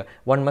Kshatriya.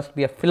 One must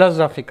be a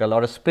philosophical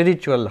or a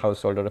spiritual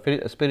householder,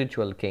 a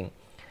spiritual king.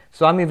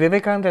 Swami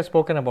Vivekananda has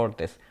spoken about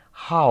this.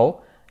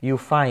 How you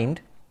find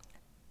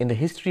in the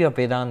history of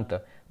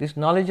Vedanta, this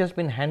knowledge has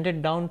been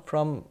handed down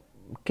from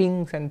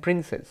kings and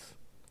princes.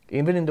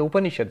 Even in the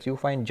Upanishads, you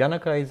find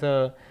Janaka is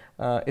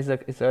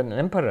an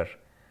emperor.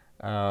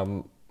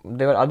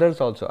 There were others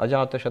also,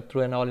 Ajata,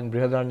 Shatru and all in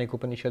Brihadaranyaka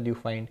Upanishad you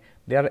find.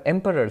 They are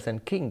emperors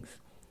and kings.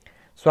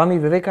 Swami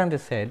Vivekananda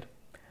said,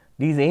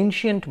 these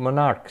ancient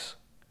monarchs,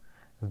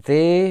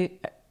 they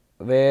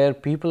were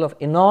people of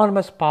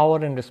enormous power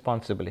and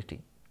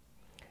responsibility.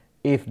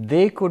 If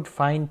they could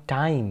find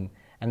time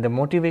and the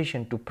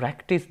motivation to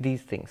practice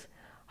these things,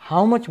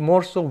 how much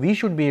more so we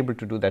should be able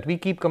to do that? We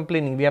keep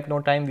complaining, we have no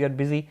time, we are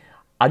busy.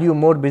 Are you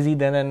more busy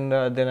than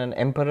an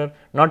emperor?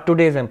 Not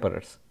today's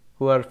emperors,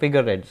 who are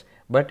figureheads,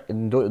 but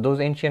in those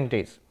ancient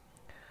days.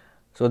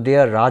 So they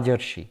are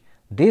Rajarshi.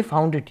 They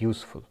found it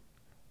useful,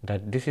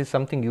 that this is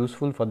something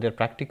useful for their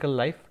practical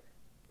life,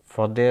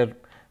 for their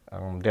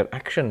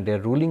action, their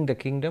ruling the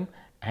kingdom,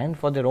 and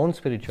for their own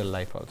spiritual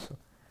life also.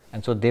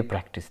 And so they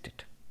practiced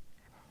it.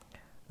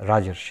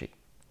 Rajarshi.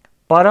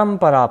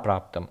 Parampara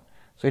praptam.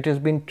 So it has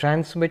been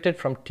transmitted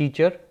from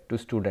teacher to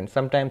student.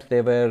 Sometimes they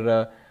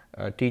were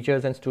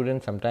teachers and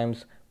students,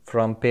 sometimes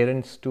from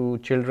parents to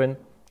children.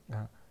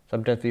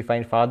 Sometimes we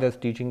find fathers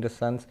teaching the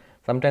sons.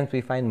 Sometimes we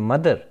find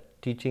mother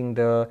teaching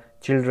the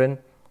children.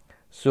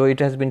 So it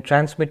has been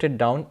transmitted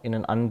down in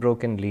an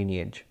unbroken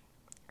lineage.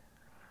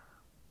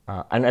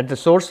 And at the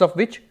source of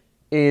which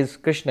is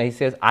Krishna. He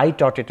says, I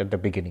taught it at the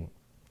beginning.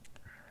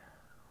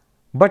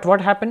 But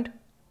what happened?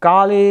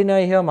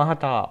 Kalena iha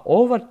mahata.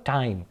 Over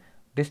time,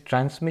 this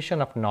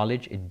transmission of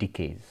knowledge, it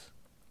decays.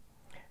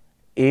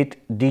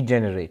 It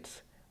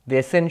degenerates. The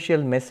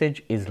essential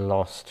message is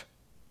lost.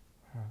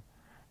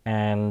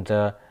 And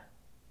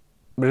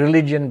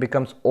religion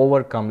becomes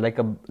overcome like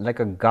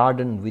a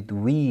garden with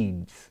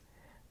weeds.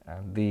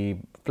 The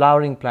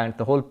flowering plant,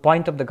 the whole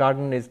point of the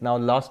garden is now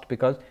lost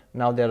because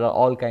now there are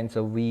all kinds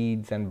of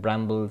weeds and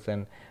brambles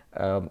and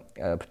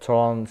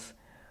thorns.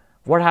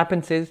 What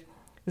happens is,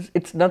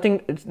 it's not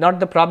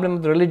the problem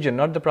of the religion,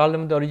 not the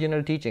problem of the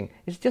original teaching.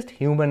 It's just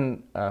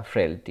human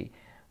frailty.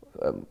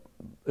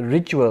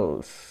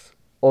 Rituals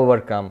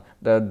overcome,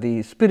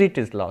 the spirit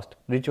is lost,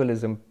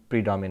 ritualism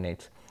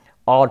predominates,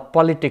 or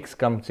politics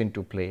comes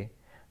into play,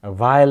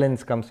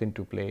 violence comes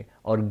into play,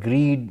 or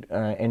greed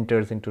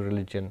enters into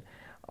religion.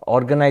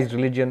 Organized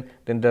religion,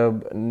 then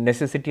the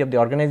necessity of the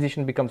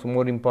organization becomes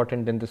more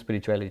important than the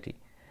spirituality.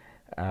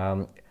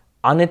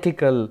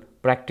 Unethical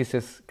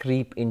practices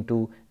creep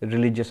into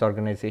religious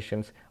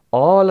organizations.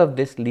 All of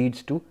this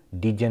leads to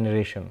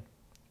degeneration.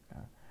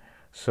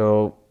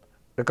 So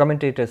the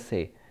commentators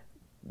say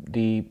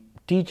the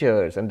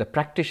teachers and the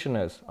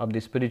practitioners of the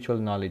spiritual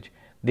knowledge,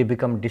 they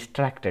become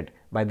distracted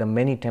by the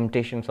many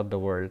temptations of the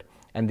world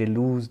and they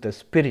lose the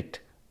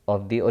spirit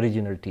of the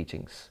original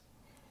teachings.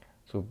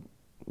 So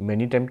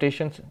many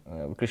temptations,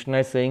 Krishna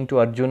is saying to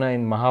Arjuna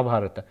in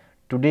Mahabharata,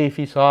 today if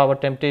he saw our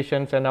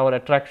temptations and our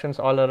attractions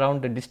all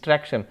around, the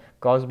distraction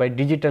caused by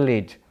digital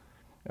age,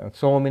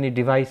 so many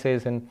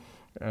devices, and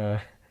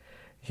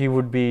he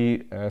would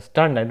be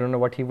stunned. I don't know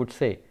what he would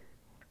say.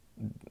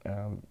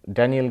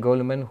 Daniel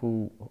Goleman,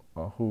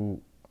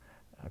 who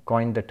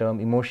coined the term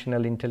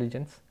emotional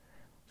intelligence,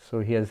 so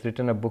he has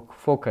written a book,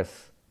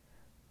 Focus,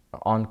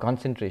 on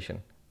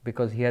concentration,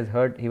 because he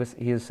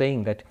is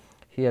saying that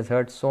he has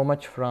heard so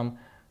much from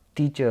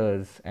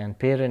teachers and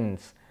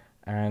parents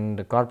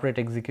and corporate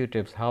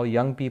executives how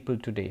young people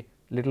today,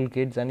 little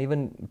kids and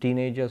even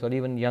teenagers or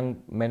even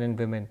young men and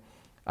women,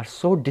 are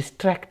so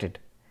distracted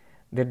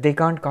that they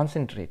can't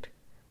concentrate.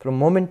 From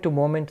moment to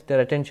moment their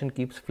attention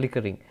keeps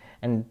flickering,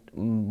 and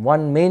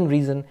one main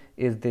reason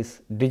is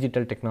this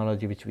digital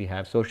technology which we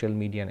have, social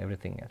media and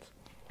everything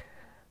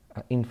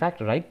else. In fact,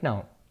 right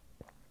now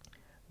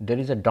there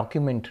is a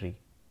documentary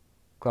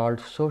called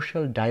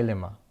Social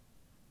Dilemma.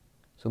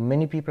 So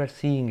many people are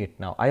seeing it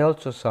now. I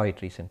also saw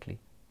it recently.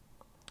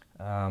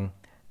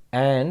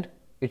 And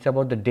it's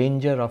about the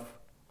danger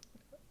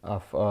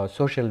of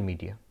social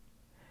media.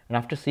 And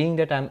after seeing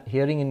that, I'm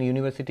hearing in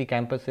university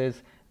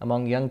campuses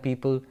among young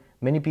people,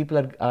 many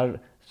people are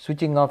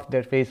switching off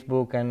their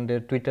Facebook and their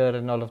Twitter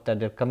and all of that.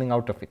 They're coming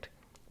out of it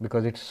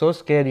because it's so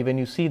scary when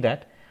you see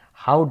that,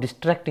 how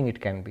distracting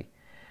it can be.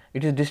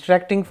 It is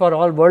distracting for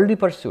all worldly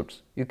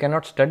pursuits. You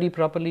cannot study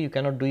properly, you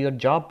cannot do your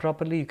job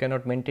properly, you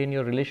cannot maintain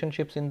your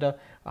relationships in the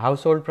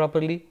household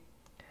properly.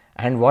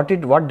 And what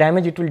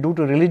damage it will do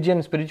to religion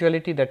and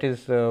spirituality, that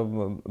is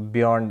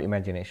beyond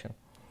imagination.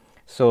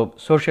 So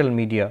social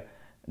media,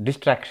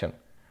 distraction.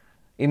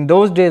 In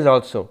those days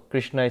also,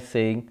 Krishna is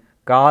saying,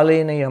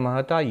 Kalena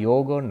yamahata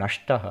yogo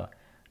nashtaha.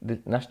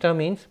 Nashta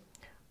means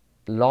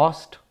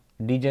lost,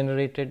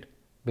 degenerated,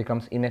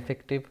 becomes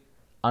ineffective,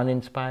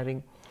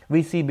 uninspiring.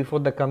 We see before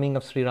the coming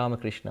of Sri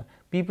Ramakrishna,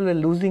 people were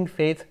losing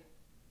faith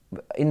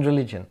in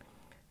religion,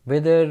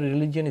 whether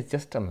religion is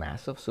just a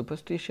mass of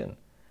superstition.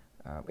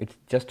 It's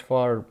just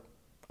for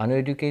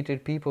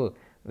uneducated people,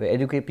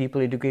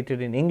 people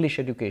educated in English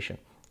education,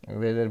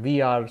 whether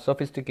we are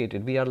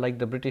sophisticated, we are like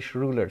the British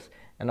rulers,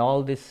 and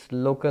all this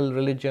local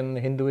religion,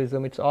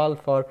 Hinduism, it's all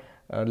for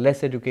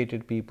less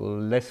educated people,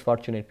 less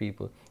fortunate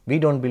people. We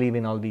don't believe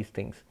in all these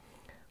things.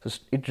 So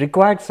it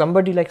required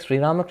somebody like Sri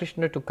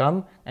Ramakrishna to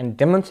come and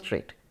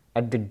demonstrate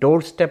at the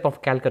doorstep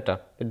of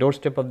Calcutta, the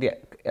doorstep of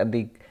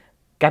the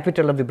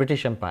capital of the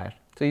British Empire.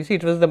 So you see,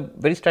 it was the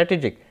very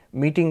strategic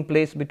meeting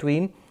place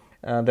between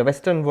the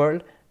Western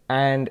world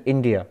and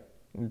India,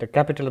 the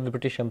capital of the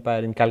British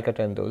Empire in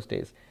Calcutta in those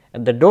days.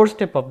 At the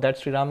doorstep of that,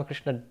 Sri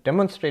Ramakrishna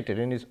demonstrated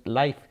in his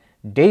life,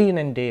 day in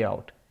and day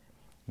out,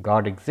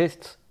 God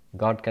exists,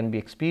 God can be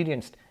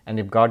experienced, and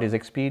if God is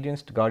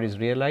experienced, God is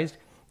realized,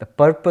 the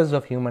purpose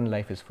of human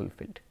life is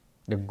fulfilled.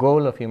 The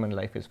goal of human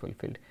life is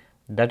fulfilled.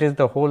 That is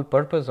the whole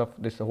purpose of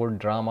this whole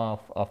drama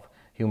of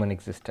human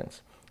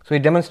existence. So he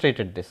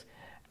demonstrated this,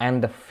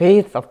 and the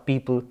faith of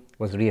people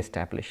was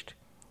re-established.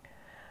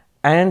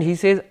 And he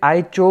says,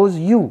 I chose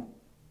you.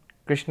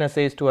 Krishna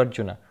says to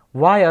Arjuna.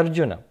 Why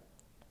Arjuna?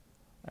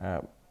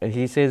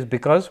 He says,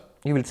 because,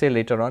 he will say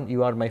later on,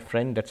 you are my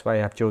friend, that's why I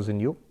have chosen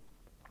you.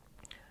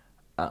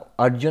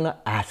 Arjuna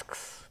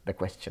asks the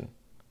question,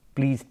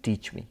 please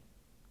teach me.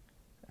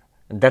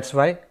 And that's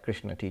why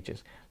Krishna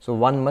teaches. So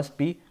one must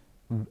be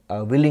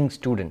a willing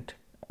student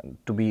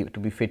to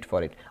be fit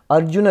for it.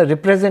 Arjuna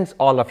represents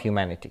all of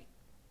humanity.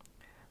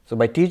 So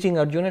by teaching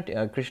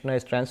Arjuna, Krishna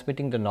is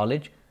transmitting the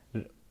knowledge,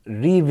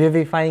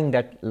 revivifying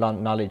that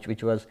knowledge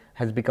which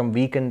has become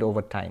weakened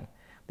over time.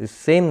 This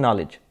same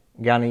knowledge,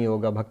 Jnana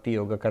Yoga, Bhakti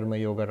Yoga, Karma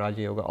Yoga,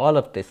 Raja Yoga, all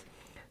of this,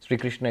 Sri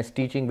Krishna is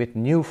teaching with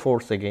new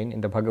force again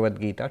in the Bhagavad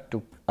Gita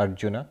to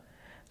Arjuna,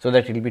 so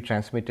that it will be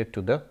transmitted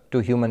to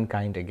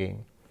humankind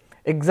again.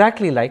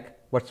 Exactly like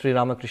what Sri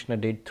Ramakrishna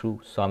did through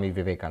Swami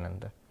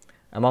Vivekananda.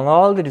 Among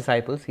all the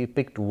disciples, he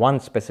picked one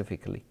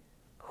specifically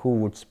who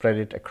would spread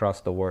it across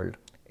the world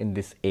in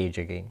this age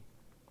again.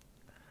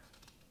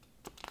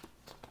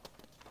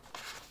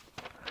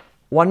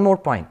 One more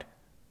point.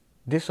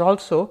 This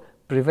also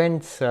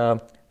prevents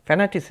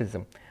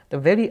fanaticism. The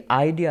very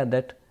idea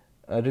that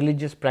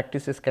religious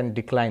practices can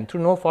decline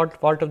through no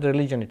fault of the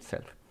religion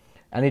itself,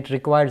 and it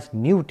requires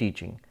new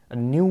teaching, a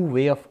new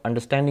way of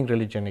understanding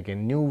religion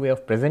again, new way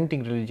of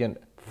presenting religion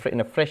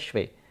in a fresh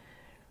way.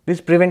 This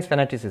prevents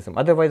fanaticism.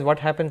 Otherwise, what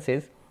happens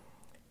is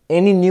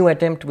any new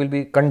attempt will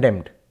be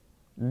condemned.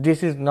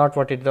 This is not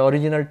what it, the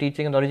original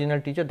teaching and the original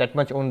teacher, that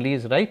much only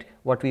is right.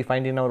 What we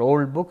find in our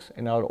old books,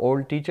 in our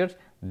old teachers,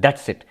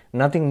 that's it.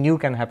 Nothing new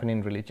can happen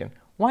in religion.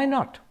 Why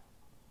not?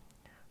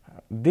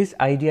 This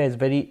idea is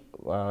very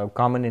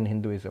common in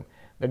Hinduism,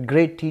 that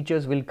great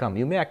teachers will come.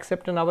 You may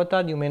accept an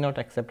avatar, you may not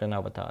accept an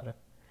avatar,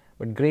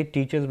 but great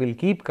teachers will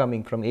keep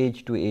coming from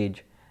age to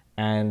age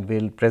and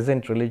will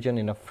present religion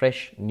in a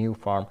fresh, new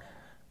form.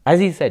 As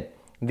he said,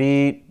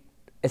 the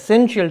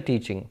essential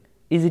teaching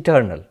is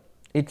eternal.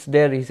 It's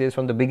there, he says,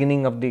 from the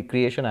beginning of the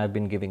creation I have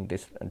been giving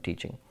this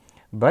teaching.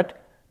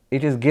 But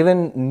it is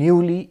given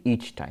newly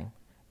each time,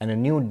 and a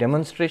new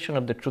demonstration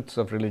of the truths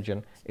of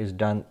religion is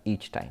done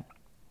each time.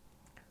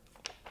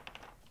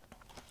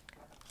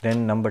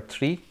 Then number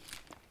 3.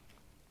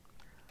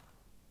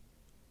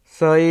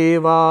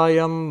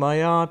 Saivayam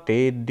maya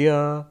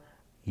tedya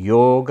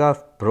yoga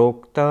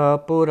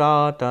prokta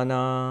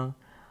puratana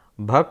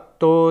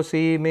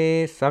bhaktosi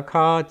me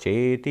sakha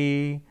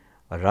cheti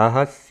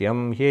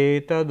rahasyam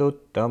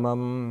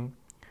hyetaduttamam.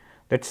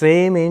 That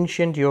same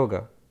ancient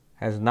yoga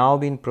has now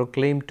been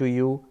proclaimed to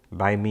you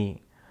by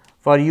me,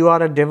 for you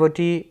are a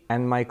devotee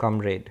and my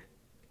comrade.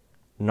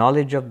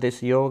 Knowledge of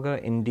this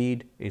yoga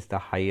indeed is the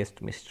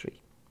highest mystery.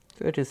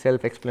 So it is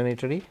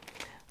self-explanatory.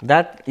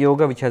 That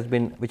yoga which has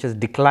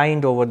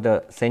declined over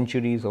the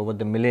centuries, over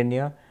the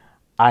millennia,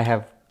 I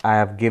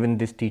have given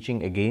this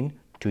teaching again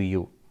to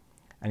you.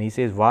 And he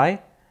says,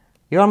 why?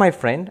 You are my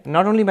friend,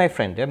 not only my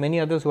friend, there are many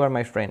others who are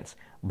my friends.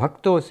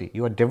 Bhaktosi,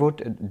 you are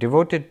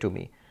devoted to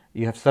me.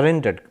 You have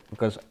surrendered,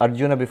 because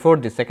Arjuna, before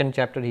this second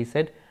chapter, he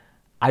said,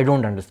 I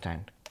don't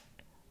understand.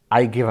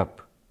 I give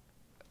up.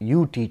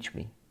 You teach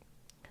me.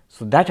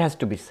 So that has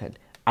to be said.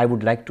 I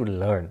would like to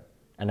learn,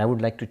 and I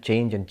would like to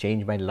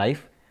change my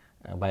life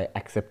by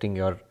accepting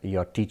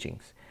your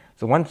teachings.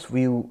 So once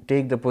we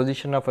take the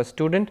position of a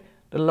student,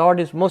 the Lord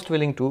is most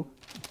willing to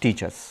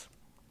teach us.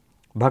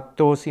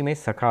 Bhaktosi me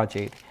sakha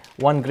chet.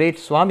 One great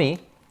Swami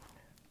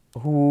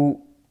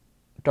who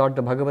taught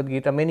the Bhagavad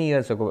Gita many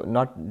years ago,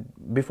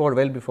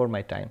 well before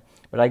my time,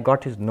 but I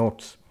got his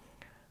notes.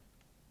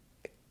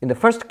 In the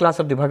first class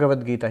of the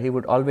Bhagavad Gita, he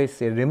would always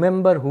say,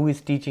 remember who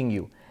is teaching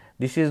you.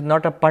 This is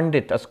not a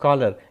pandit, a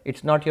scholar.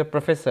 It's not your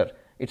professor.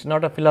 It's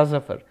not a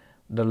philosopher.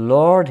 The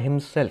Lord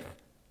himself,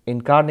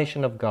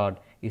 incarnation of God,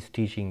 is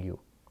teaching you.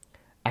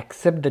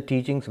 Accept the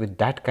teachings with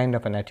that kind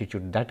of an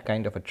attitude, that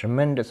kind of a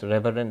tremendous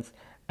reverence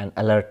and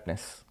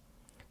alertness.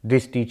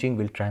 This teaching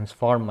will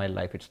transform my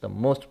life. It's the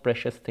most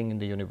precious thing in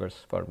the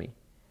universe for me.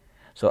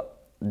 So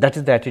that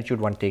is the attitude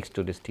one takes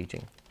to this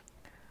teaching.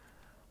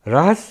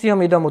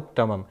 Rahasyam idam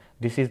uttamam.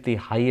 This is the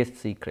highest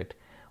secret.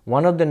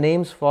 One of the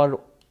names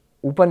for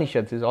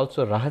Upanishads is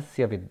also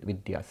Rahasya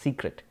Vidya,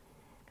 secret.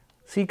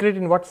 Secret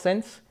in what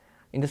sense?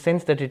 In the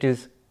sense that it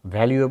is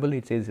valuable,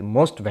 it is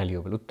most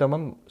valuable.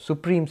 Uttamam,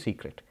 supreme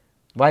secret.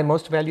 Why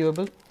most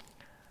valuable?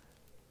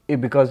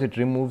 Because it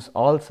removes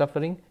all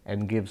suffering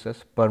and gives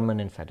us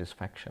permanent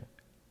satisfaction.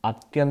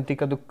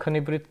 Atyantika dukkha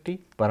nivritti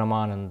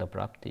paramananda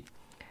prapti.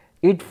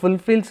 It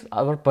fulfills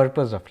our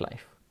purpose of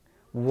life.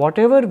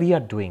 Whatever we are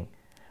doing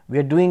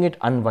it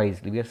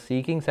unwisely. We are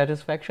seeking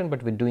satisfaction,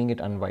 but we're doing it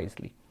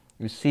unwisely.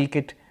 You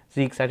seek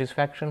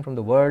satisfaction from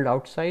the world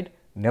outside,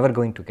 never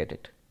going to get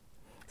it.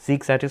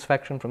 Seek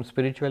satisfaction from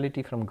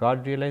spirituality, from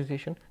God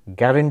realization,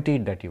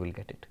 guaranteed that you will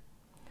get it.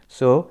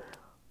 So,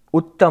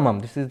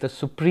 Uttamam, this is the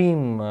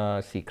supreme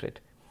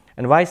secret.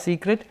 And why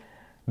secret?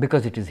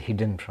 Because it is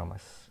hidden from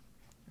us.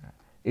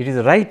 It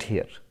is right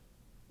here.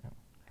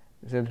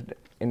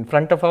 In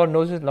front of our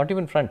noses, not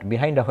even front,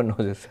 behind our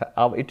noses.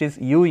 It is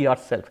you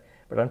yourself.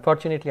 But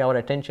unfortunately, our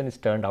attention is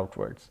turned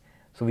outwards.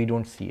 So we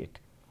don't see it.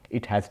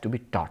 It has to be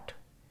taught.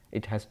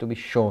 It has to be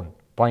shown,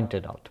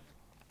 pointed out.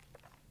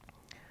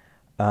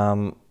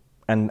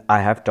 And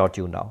I have taught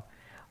you now.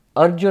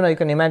 Arjuna, you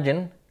can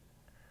imagine,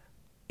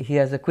 he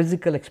has a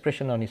quizzical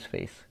expression on his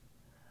face.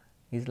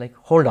 He's like,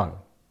 hold on.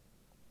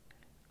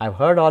 I've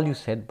heard all you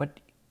said, but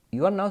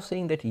you are now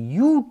saying that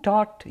you,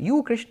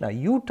 Krishna,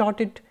 you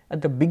taught it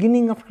at the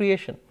beginning of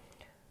creation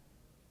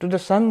to the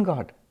sun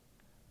god.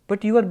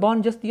 But you were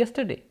born just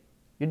yesterday.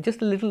 You're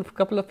just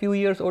a few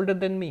years older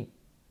than me.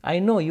 I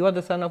know you are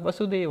the son of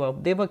Vasudeva,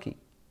 of Devaki.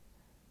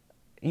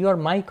 You are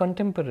my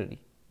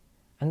contemporary.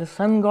 And the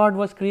sun god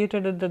was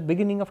created at the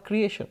beginning of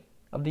creation,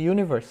 of the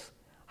universe.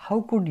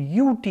 How could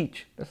you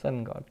teach the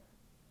sun god?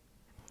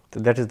 So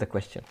that is the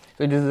question.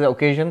 So it is the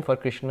occasion for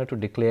Krishna to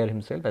declare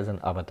himself as an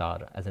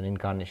avatar, as an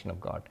incarnation of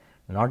God,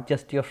 not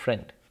just your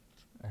friend,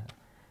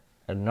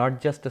 and not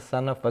just the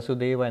son of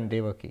Vasudeva and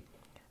Devaki.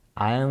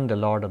 I am the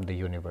Lord of the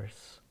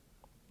universe.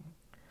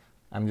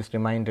 I'm just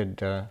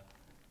reminded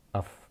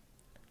of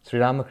Sri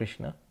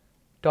Ramakrishna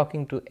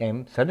talking to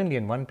M. Suddenly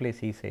in one place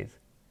he says,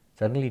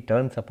 suddenly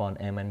turns upon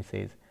M and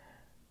says,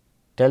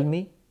 tell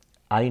me,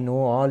 I know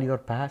all your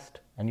past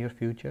and your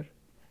future.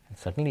 And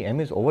suddenly M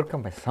is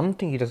overcome by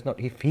something he does not,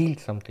 he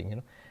feels something,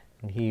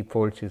 and he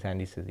folds his hand,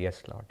 he says,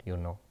 yes Lord, you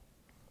know.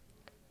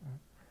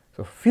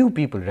 So few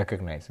people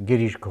recognize,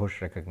 Girish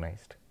Ghosh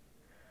recognized.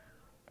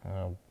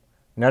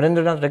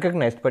 Narendranath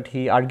recognized, but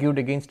he argued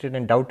against it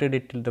and doubted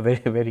it till the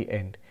very, very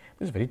end.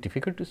 It's very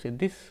difficult to say.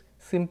 This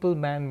simple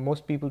man,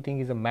 most people think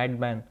he's a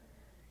madman.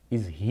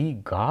 Is he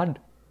God?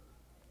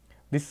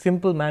 This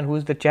simple man who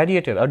is the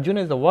charioteer,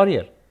 Arjuna is the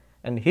warrior,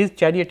 and his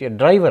charioteer,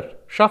 driver,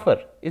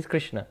 chauffeur is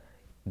Krishna.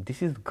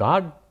 This is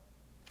God?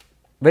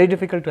 Very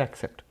difficult to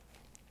accept.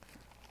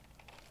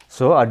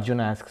 So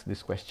Arjuna asks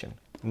this question.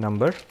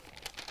 Number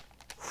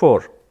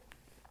 4.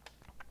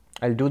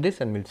 I'll do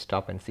this and we'll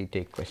stop and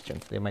take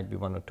questions. There might be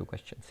 1 or 2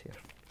 questions here.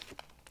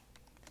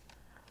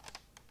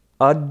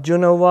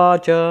 Arjuna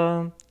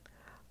vacha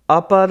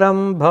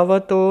aparam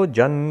bhavato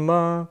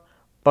janma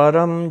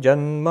param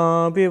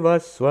janma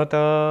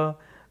vivasvata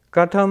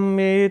katham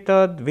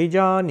etad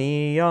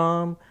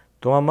vijaniyam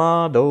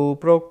tvamadau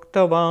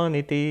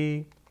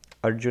proktavaniti.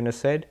 Arjuna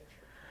said,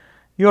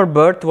 your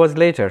birth was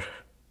later,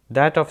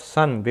 that of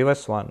son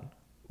Vivaswan,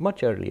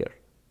 much earlier.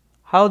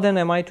 How then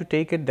am I to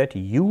take it that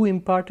you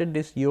imparted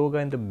this yoga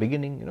in the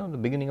beginning, the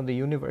beginning of the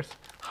universe?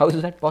 How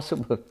is that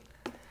possible?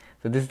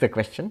 So this is the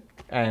question,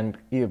 and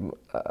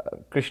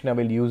Krishna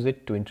will use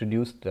it to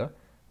introduce the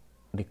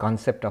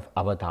concept of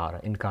avatar,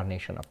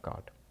 incarnation of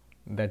God,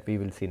 that we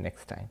will see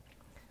next time.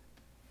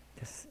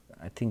 Yes,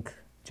 I think,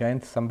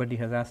 Jayant, somebody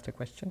has asked a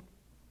question.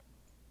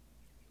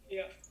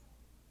 Yeah.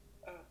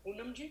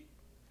 Poonamji?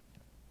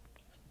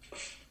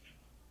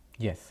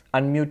 Yes,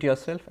 unmute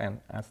yourself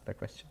and ask the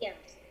question. Yeah.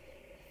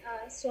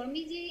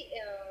 Swamiji,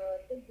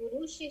 the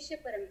Guru Shishya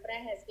Parampara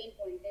has been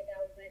pointed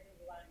out by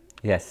Bhagavan.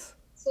 Yes.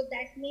 So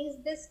that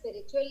means the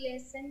spiritual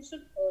lesson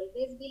should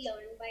always be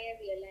learned by a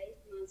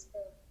realized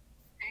master,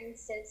 and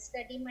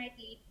self-study might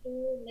lead to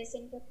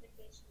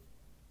misinterpretation.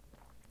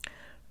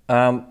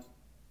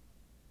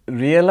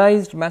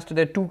 Realized master,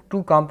 there are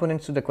two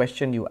components to the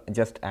question you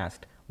just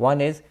asked. One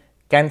is,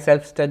 can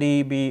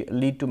self-study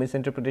lead to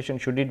misinterpretation?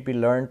 Should it be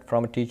learned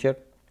from a teacher?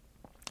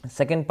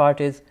 Second part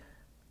is,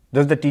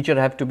 does the teacher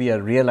have to be a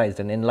realized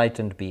and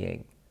enlightened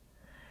being?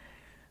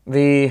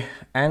 The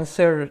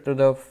answer to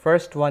the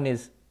first one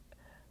is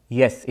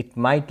yes, it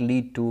might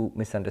lead to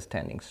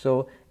misunderstanding.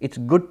 So it's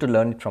good to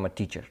learn it from a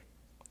teacher.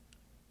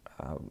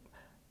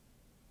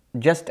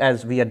 Just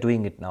as we are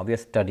doing it now, we are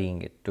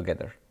studying it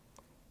together.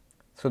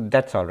 So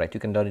that's all right, you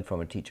can learn it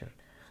from a teacher.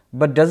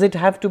 But does it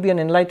have to be an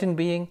enlightened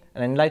being,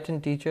 an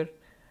enlightened teacher?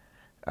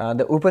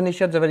 The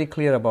Upanishads are very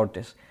clear about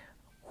this.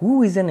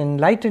 Who is an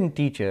enlightened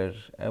teacher?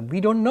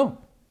 We don't know.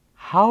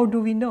 How do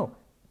we know?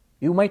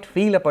 You might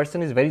feel a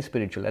person is very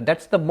spiritual.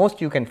 That's the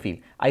most you can feel.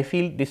 I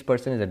feel this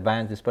person is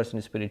advanced, this person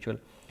is spiritual.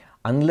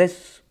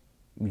 Unless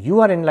you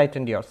are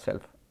enlightened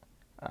yourself,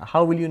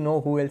 how will you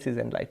know who else is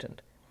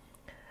enlightened?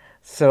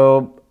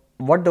 So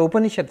what the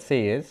Upanishads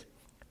say is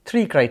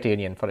 3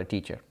 criterion for a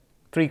teacher.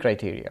 3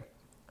 criteria.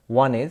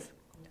 One is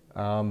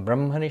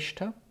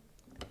Brahmanishta,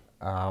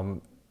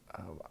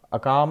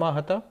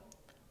 Akamahata,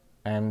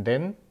 and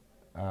then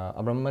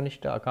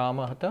Abrahmanishta,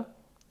 Akamahata,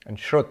 and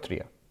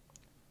Shrotriya.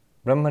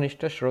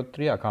 Brahmanishta,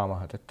 Shrotriya,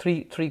 Akamahata.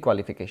 Three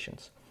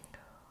qualifications.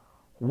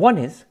 One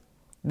is,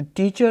 the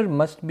teacher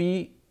must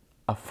be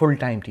a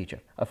full-time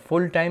teacher, a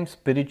full-time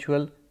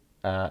spiritual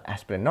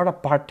aspirant, not a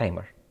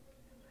part-timer.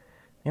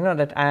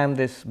 That I am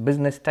this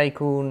business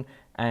tycoon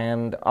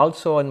and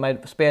also in my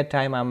spare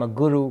time I am a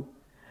guru.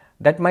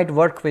 That might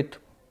work with,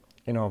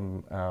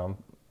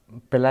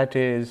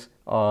 Pilates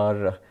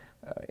or,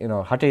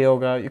 Hatha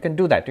Yoga. You can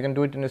do that. You can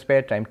do it in your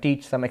spare time,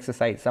 teach some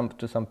exercise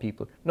to some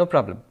people. No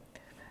problem.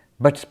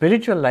 But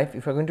spiritual life,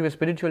 if you are going to be a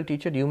spiritual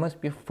teacher, you must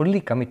be fully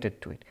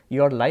committed to it.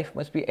 Your life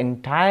must be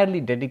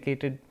entirely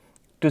dedicated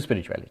to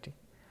spirituality.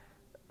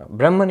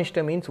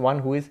 Brahmanishta means one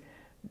who is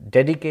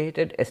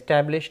dedicated,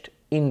 established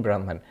in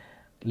Brahman.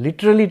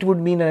 Literally, it would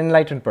mean an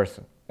enlightened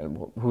person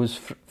who is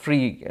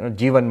free,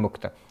 Jivan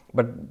Mukta.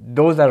 But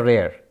those are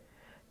rare.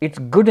 It's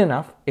good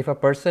enough if a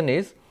person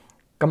is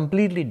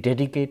completely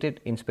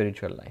dedicated in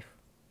spiritual life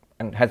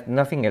and has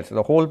nothing else.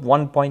 The whole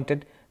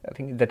one-pointed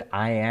thing is that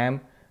I am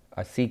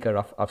a seeker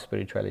of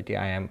spirituality.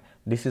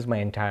 This is my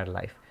entire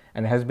life,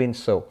 and has been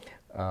so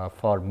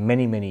for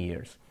many, many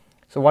years.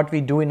 So what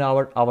we do in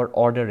our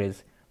order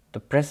is, the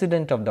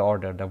president of the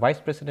order, the vice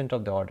president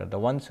of the order, the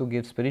ones who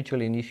give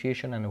spiritual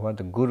initiation and who are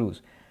the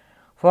gurus,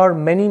 for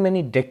many,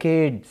 many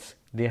decades,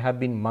 they have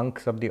been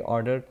monks of the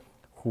order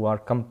who are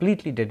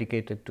completely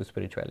dedicated to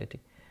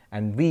spirituality.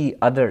 And we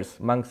others,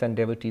 monks and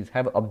devotees,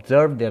 have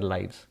observed their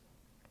lives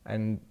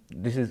and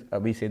this is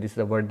we say this is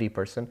a worthy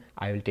person,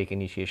 I will take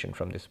initiation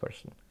from this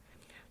person.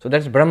 So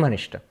that's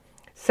Brahmanishta.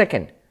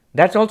 Second,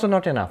 that's also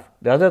not enough.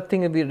 The other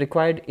thing that we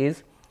required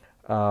is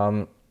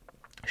Shrotriya.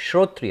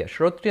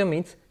 Shrotriya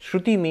means,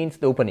 Shruti means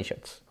the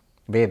Upanishads,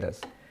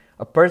 Vedas.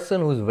 A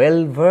person who is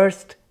well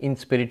versed in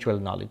spiritual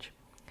knowledge.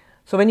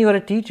 So when you are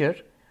a teacher,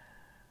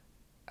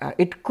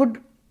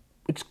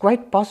 it's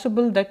quite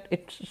possible that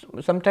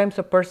sometimes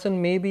a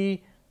person may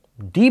be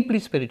deeply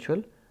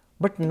spiritual,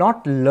 but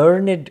not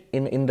learned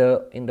in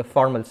the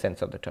formal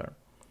sense of the term.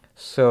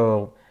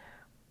 So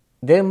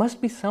there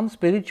must be some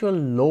spiritual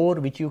lore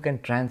which you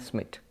can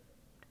transmit.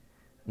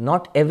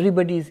 Not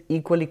everybody is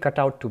equally cut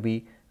out to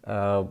be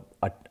a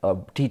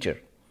teacher.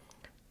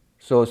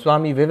 So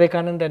Swami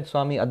Vivekananda and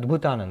Swami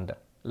Adbhutananda,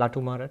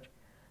 Latu Maharaj,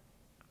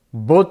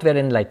 both were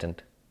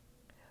enlightened.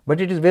 But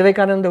it is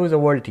Vivekananda who is a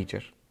world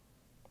teacher.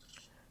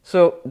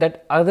 So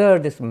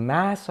this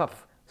mass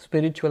of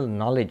spiritual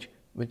knowledge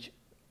which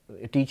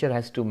a teacher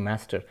has to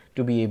master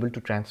to be able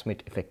to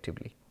transmit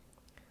effectively.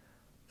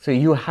 So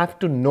you have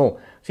to know.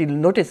 See,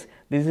 notice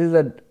this is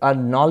a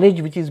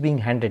knowledge which is being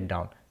handed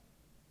down.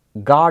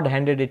 God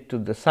handed it to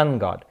the sun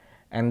god,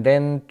 and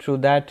then through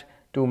that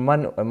to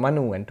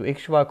Manu and to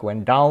Ikshvaku,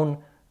 and down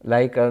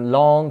like a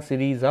long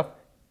series of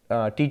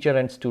teacher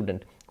and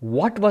student.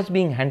 What was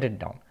being handed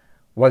down?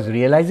 Was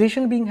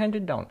realization being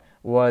handed down?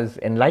 Was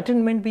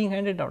enlightenment being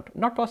handed down?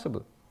 Not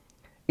possible.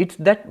 It's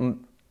that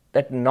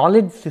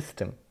knowledge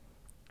system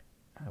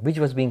which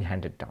was being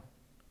handed down.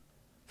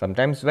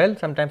 Sometimes well,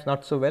 sometimes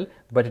not so well,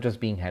 but it was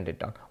being handed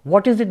down.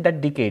 What is it that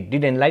decayed?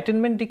 Did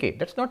enlightenment decay?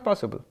 That's not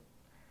possible.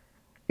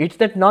 It's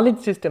that knowledge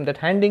system, that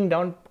handing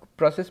down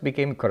process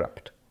became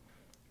corrupt.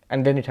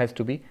 And then it has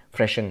to be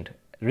refreshened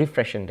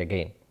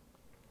again.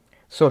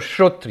 So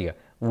Shrotriya,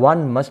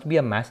 one must be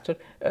a master.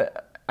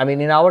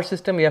 In our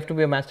system, you have to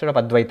be a master of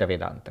Advaita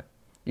Vedanta.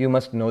 You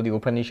must know the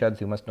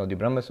Upanishads, you must know the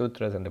Brahma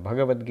Sutras and the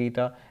Bhagavad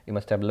Gita. You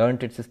must have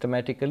learnt it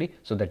systematically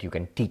so that you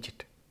can teach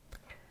it.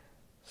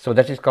 So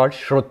that is called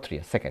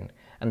Shrotriya, second.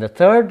 And the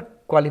third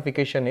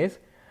qualification is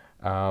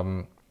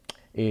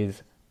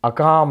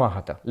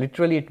Akamahata.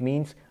 Literally it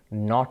means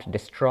not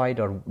destroyed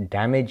or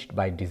damaged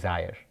by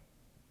desire.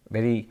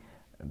 Very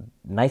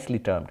nicely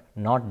termed,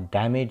 not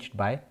damaged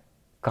by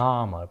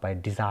kama, by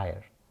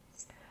desire.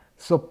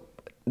 So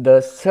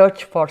the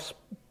search for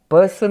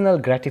personal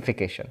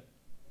gratification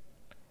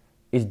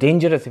is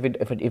dangerous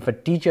if a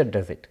teacher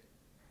does it.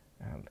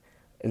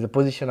 Is a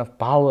position of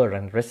power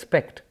and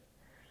respect.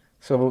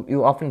 So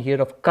you often hear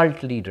of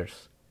cult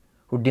leaders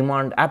who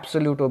demand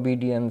absolute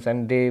obedience,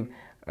 and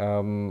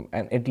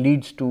and it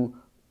leads to,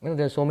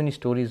 there are so many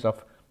stories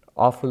of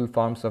awful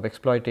forms of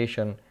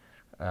exploitation.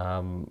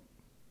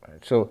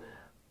 So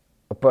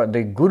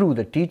the guru,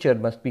 the teacher,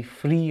 must be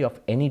free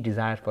of any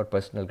desire for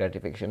personal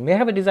gratification. May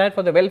have a desire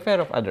for the welfare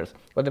of others,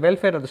 for the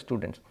welfare of the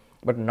students,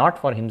 but not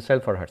for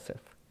himself or herself.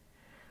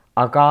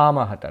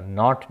 Akamahata,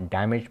 not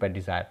damaged by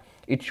desire.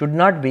 It should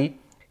not be,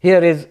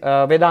 here is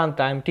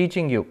Vedanta, I am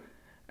teaching you,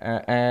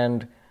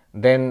 and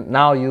then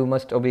now you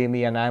must obey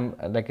me and I am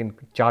like in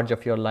charge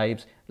of your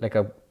lives, like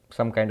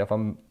some kind of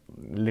a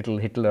little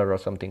Hitler or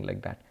something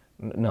like that.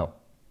 No,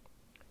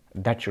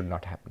 that should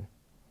not happen.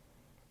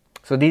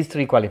 So these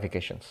three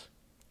qualifications,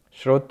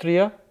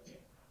 Shrotriya,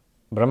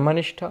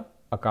 Brahmanishta,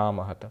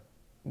 Akamahata.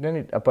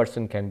 Then a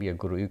person can be a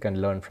guru. You can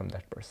learn from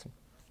that person.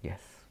 Yes.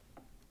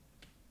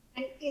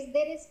 And is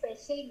there a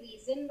special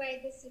reason why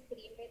the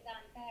Supreme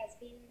Vedanta has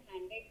been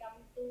handed down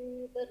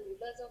to the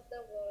rulers of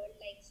the world,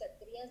 like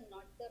Kshatriyas,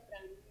 not the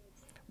Brahmins?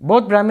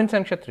 Both Brahmins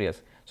and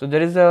Kshatriyas. So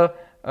there is a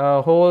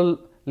whole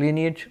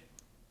lineage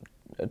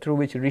through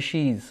which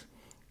rishis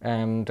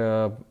and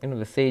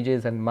the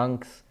sages and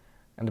monks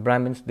and the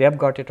Brahmins, they have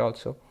got it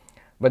also.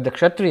 But the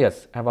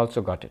Kshatriyas have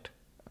also got it.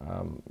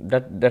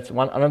 That's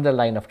another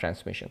line of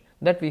transmission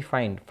that we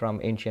find from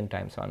ancient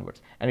times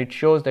onwards, and it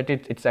shows that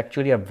it's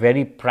actually a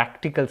very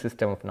practical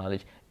system of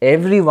knowledge.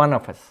 Every one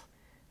of us,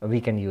 we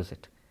can use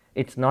it.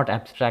 It's not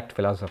abstract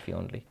philosophy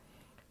only.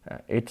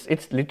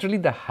 It's literally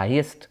the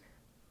highest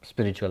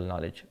spiritual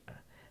knowledge.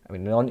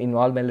 In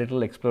all my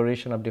little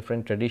exploration of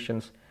different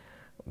traditions,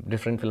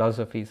 different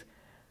philosophies,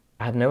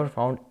 I have never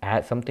found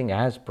something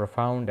as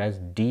profound, as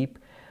deep,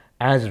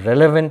 as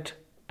relevant,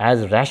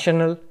 as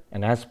rational,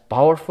 and as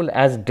powerful,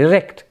 as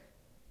direct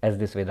as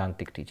this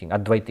Vedantic teaching,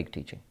 Advaitic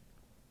teaching.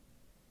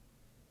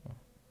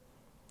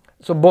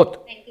 So both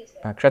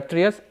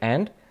Kshatriyas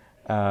and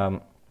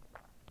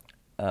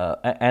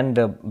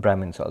the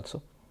Brahmins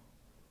also.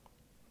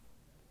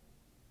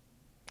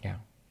 Yeah.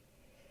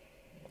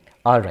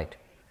 All right.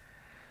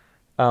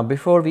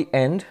 Before we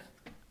end,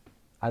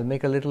 I'll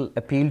make a little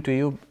appeal to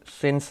you.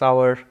 Since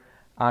our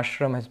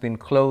ashram has been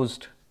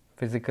closed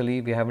physically,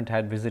 we haven't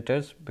had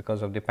visitors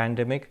because of the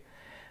pandemic.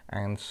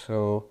 And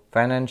so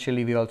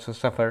financially we also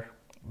suffer.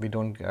 We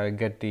don't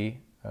get the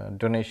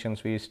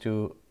donations we used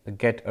to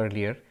get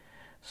earlier.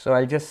 So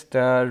I'll just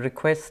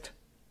request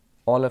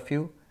all of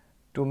you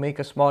to make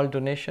a small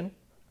donation,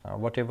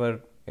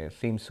 whatever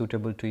seems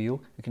suitable to you.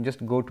 You can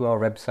just go to our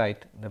website,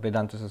 the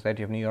Vedanta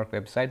Society of New York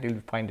website.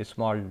 You'll find a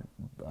small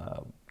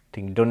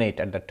thing, donate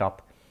at the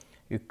top.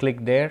 You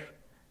click there.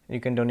 You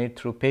can donate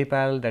through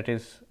PayPal, that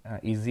is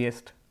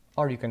easiest,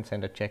 or you can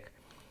send a check.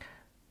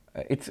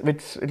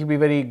 It'll be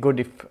very good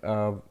if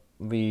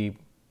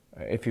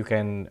you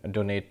can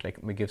donate, like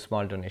we give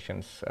small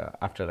donations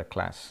after the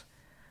class.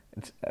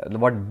 It's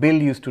what Bill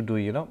used to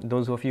do,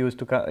 those of you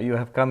you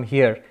have come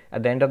here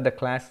at the end of the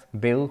class.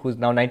 Bill, who's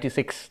now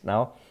 96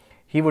 now,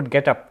 he would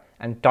get up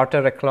and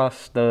totter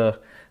across the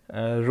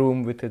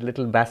room with a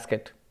little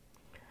basket.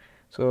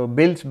 So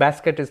Bill's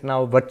basket is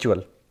now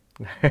virtual.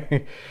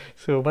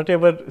 So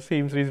whatever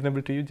seems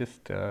reasonable to you,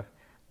 just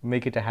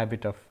make it a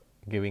habit of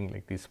giving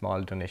like these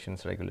small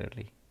donations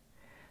regularly.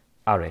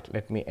 All right,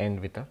 let me end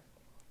with a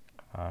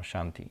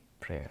Shanti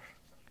prayer.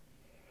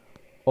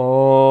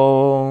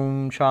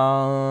 Om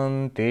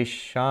Shanti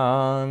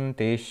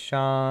Shanti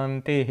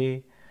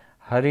Shanti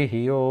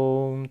Harihi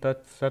Om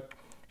Tat Sat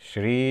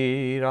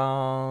Shri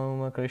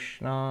Ram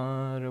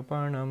Krishna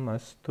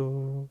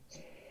Arpanamastu.